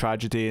because it's a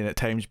tragedy, and at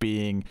times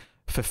being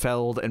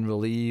fulfilled and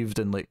relieved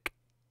and like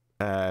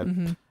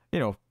you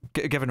know,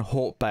 given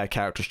hope by a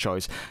character's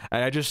choice.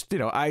 And I just, you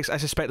know, I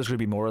suspect there's going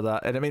to be more of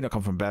that, and it may not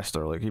come from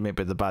Bester. Like, he may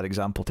be the bad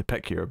example to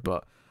pick here,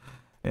 but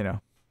you know,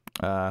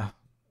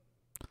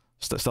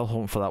 still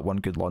hoping for that one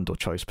good Londo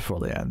choice before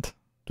the end.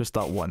 Just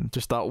that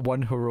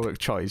one heroic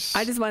choice.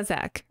 I just want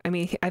Zach. I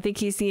mean, I think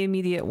he's the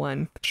immediate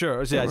one.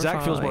 Sure, yeah,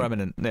 Zach feels more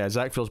imminent. Yeah,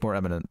 Zach feels more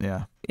imminent,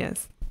 yeah.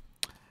 Yes.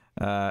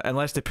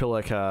 Unless they pull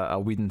like a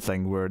Whedon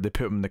thing where they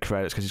put him in the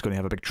credits because he's going to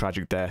have a big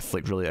tragic death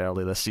like really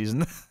early this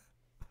season.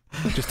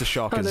 Just to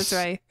shock us. Oh, that's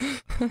right.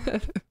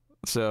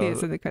 So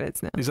he's in the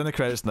credits now. He's in the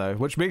credits now,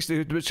 which gives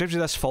you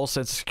this false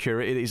sense of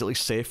security that he's at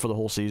least safe for the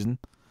whole season.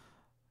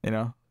 You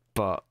know?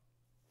 But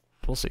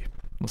we'll see.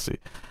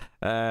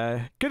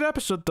 Good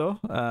episode though.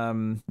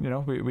 You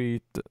know,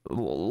 we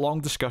long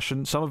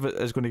discussion. Some of it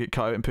is going to get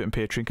cut out and put in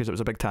Patreon because it was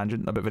a big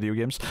tangent about video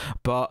games.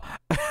 But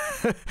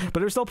but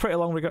it was still pretty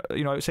long.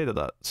 You know, outside of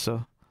that,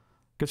 so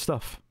good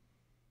stuff.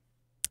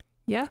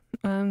 Yeah.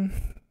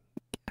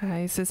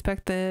 I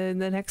suspect the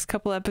next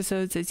couple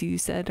episodes, as you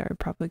said, are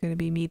probably going to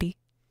be meaty.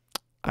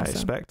 I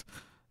expect,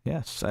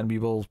 yes, and we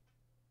will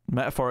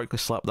metaphorically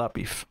slap that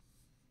beef.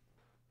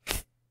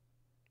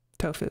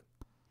 Tofu.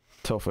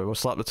 We'll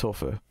slap the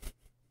tofu.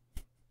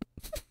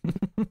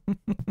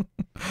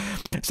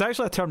 It's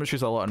actually a term that's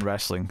used a lot in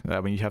wrestling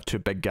when you have two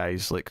big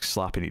guys like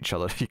slapping each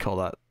other. You call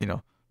that,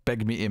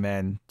 big meaty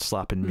men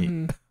slapping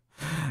meat.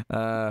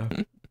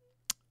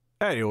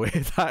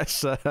 Anyway,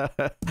 that's our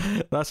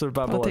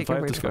Babylon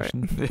 5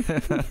 discussion.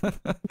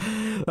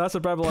 That's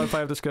our Babylon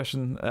 5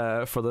 discussion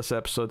for this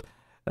episode.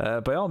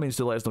 By all means,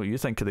 do let us know what you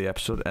think of the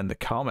episode in the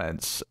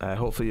comments.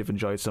 Hopefully you've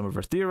enjoyed some of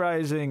our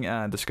theorizing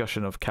and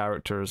discussion of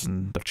characters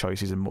and their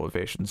choices and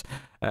motivations.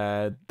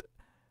 I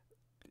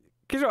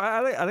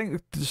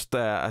think just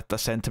a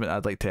sentiment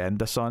I'd like to end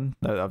this on.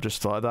 I've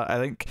just thought of that. I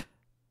think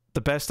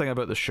the best thing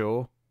about the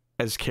show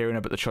is caring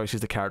about the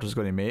choices the characters are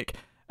going to make.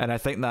 And I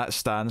think that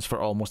stands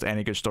for almost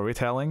any good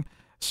storytelling.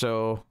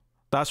 So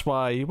that's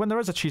why when there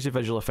is a cheesy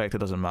visual effect, it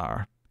doesn't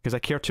matter. Because I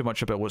care too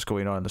much about what's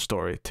going on in the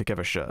story to give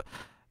a shit.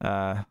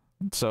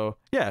 So,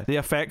 yeah, the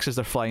effects as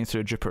they're flying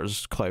through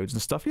Jupiter's clouds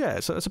and stuff, yeah,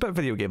 it's a bit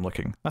video game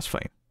looking. That's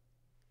fine.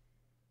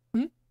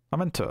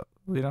 I'm into it,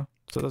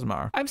 so it doesn't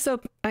matter. I'm so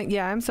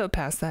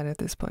past that at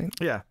this point.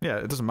 Yeah,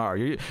 it doesn't matter.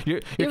 It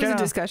was a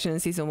discussion in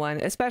season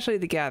 1, especially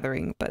the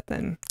gathering, but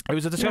then it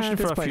was a discussion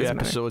for a few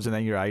episodes, and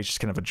then your eyes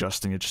just kind of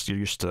adjust, and you're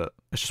used to it.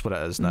 It's just what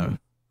it is now,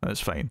 and it's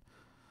fine.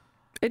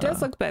 It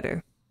does look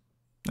better.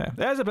 Yeah,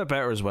 it is a bit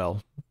better as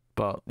well,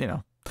 but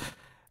there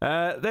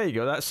you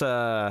go. That's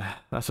our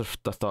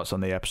thoughts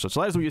on the episode.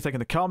 So let us know what you think in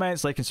the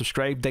comments. Like and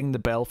subscribe, ding the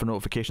bell for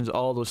notifications.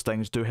 All those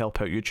things do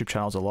help out YouTube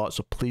channels a lot.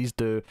 So please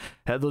do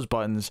hit those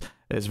buttons.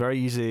 It's very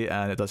easy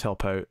and it does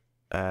help out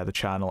the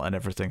channel and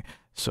everything.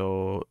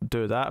 So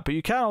do that. But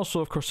you can also,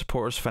 of course,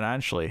 support us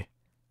financially.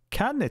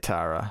 Can they,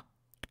 Tara?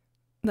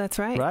 That's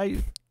right. Right.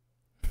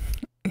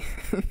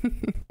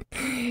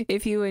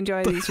 If you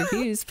enjoy these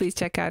reviews, please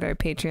check out our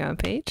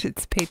Patreon page.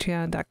 It's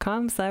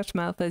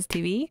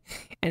patreon.com/MilefuzzTV.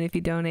 And if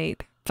you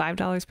donate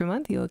 $5 per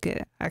month, you'll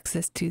get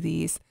access to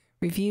these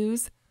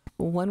reviews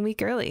 1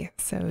 week early.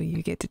 So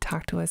you get to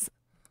talk to us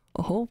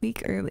a whole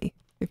week early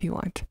if you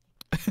want.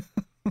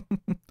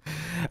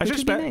 I should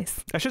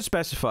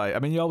specify. I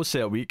mean, you always say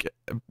a week,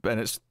 and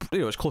it's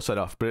it's close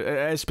enough, but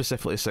it is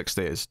specifically 6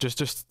 days, just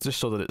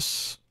so that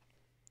it's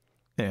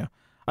I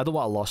don't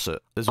want to lose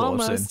it. Is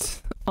what I'm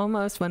saying.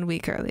 Almost 1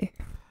 week early.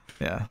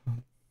 Yeah.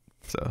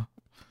 So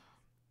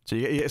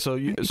it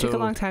took a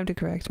long time to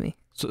correct me.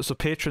 So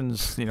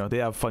patrons, they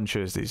have Fun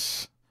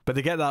Tuesdays, but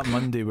they get that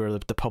Monday where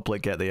the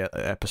public get the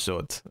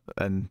episode,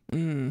 and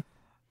they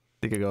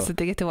can go. So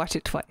they get to watch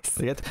it twice.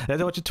 They get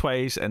to watch it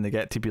twice, and they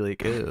get to be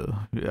like,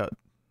 "Oh, yeah,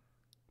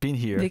 been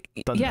here,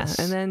 done this."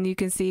 And then you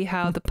can see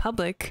how the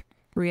public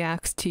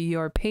reacts to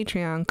your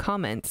Patreon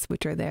comments,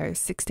 which are there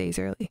 6 days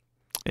early.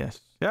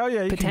 Yes. Oh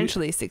yeah.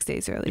 Potentially 6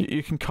 days early.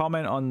 You can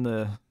comment on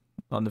the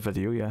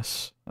video.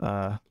 Yes.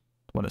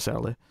 When it's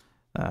early.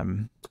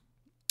 Very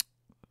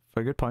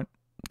good point.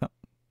 Yeah.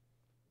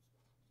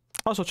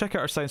 Also, check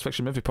out our science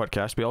fiction movie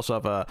podcast. We also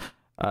have a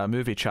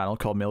movie channel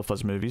called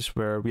MileFuzz Movies,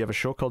 where we have a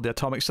show called The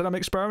Atomic Cinema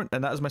Experiment,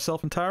 and that is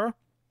myself and Tara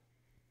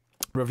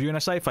reviewing a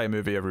sci-fi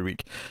movie every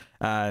week.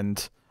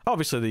 And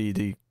obviously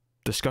the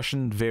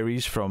discussion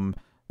varies from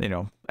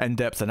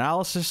in-depth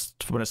analysis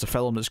when it's a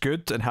film that's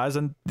good and has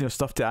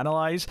stuff to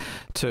analyze,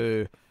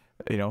 to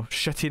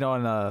shitting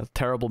on a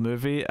terrible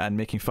movie and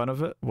making fun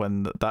of it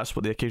when that's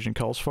what the occasion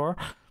calls for.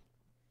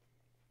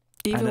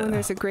 Even when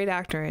there's a great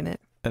actor in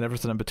it. And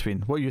everything in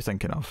between. What are you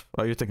thinking of?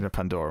 Are you thinking of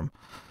Pandorum?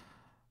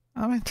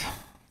 I mean,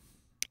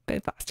 Ben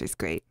Foster's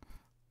great.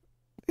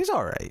 He's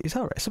alright. It's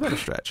a bit of a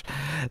stretch.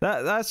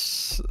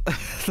 That's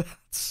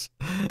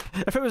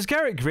if it was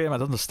Garrett Graham,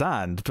 I'd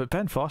understand, but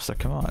Ben Foster,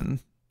 come on.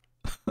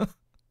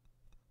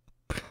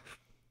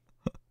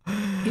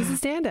 He's a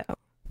standout.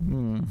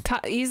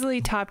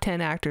 Easily top 10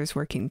 actors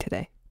working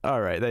today.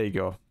 All right, there you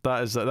go.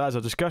 That is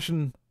a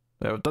discussion.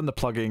 We've done the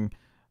plugging.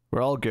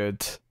 We're all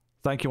good.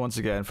 Thank you once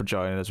again for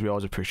joining us. We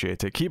always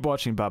appreciate it. Keep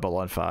watching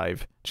Babylon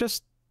 5.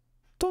 Just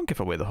don't give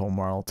away the home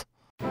world.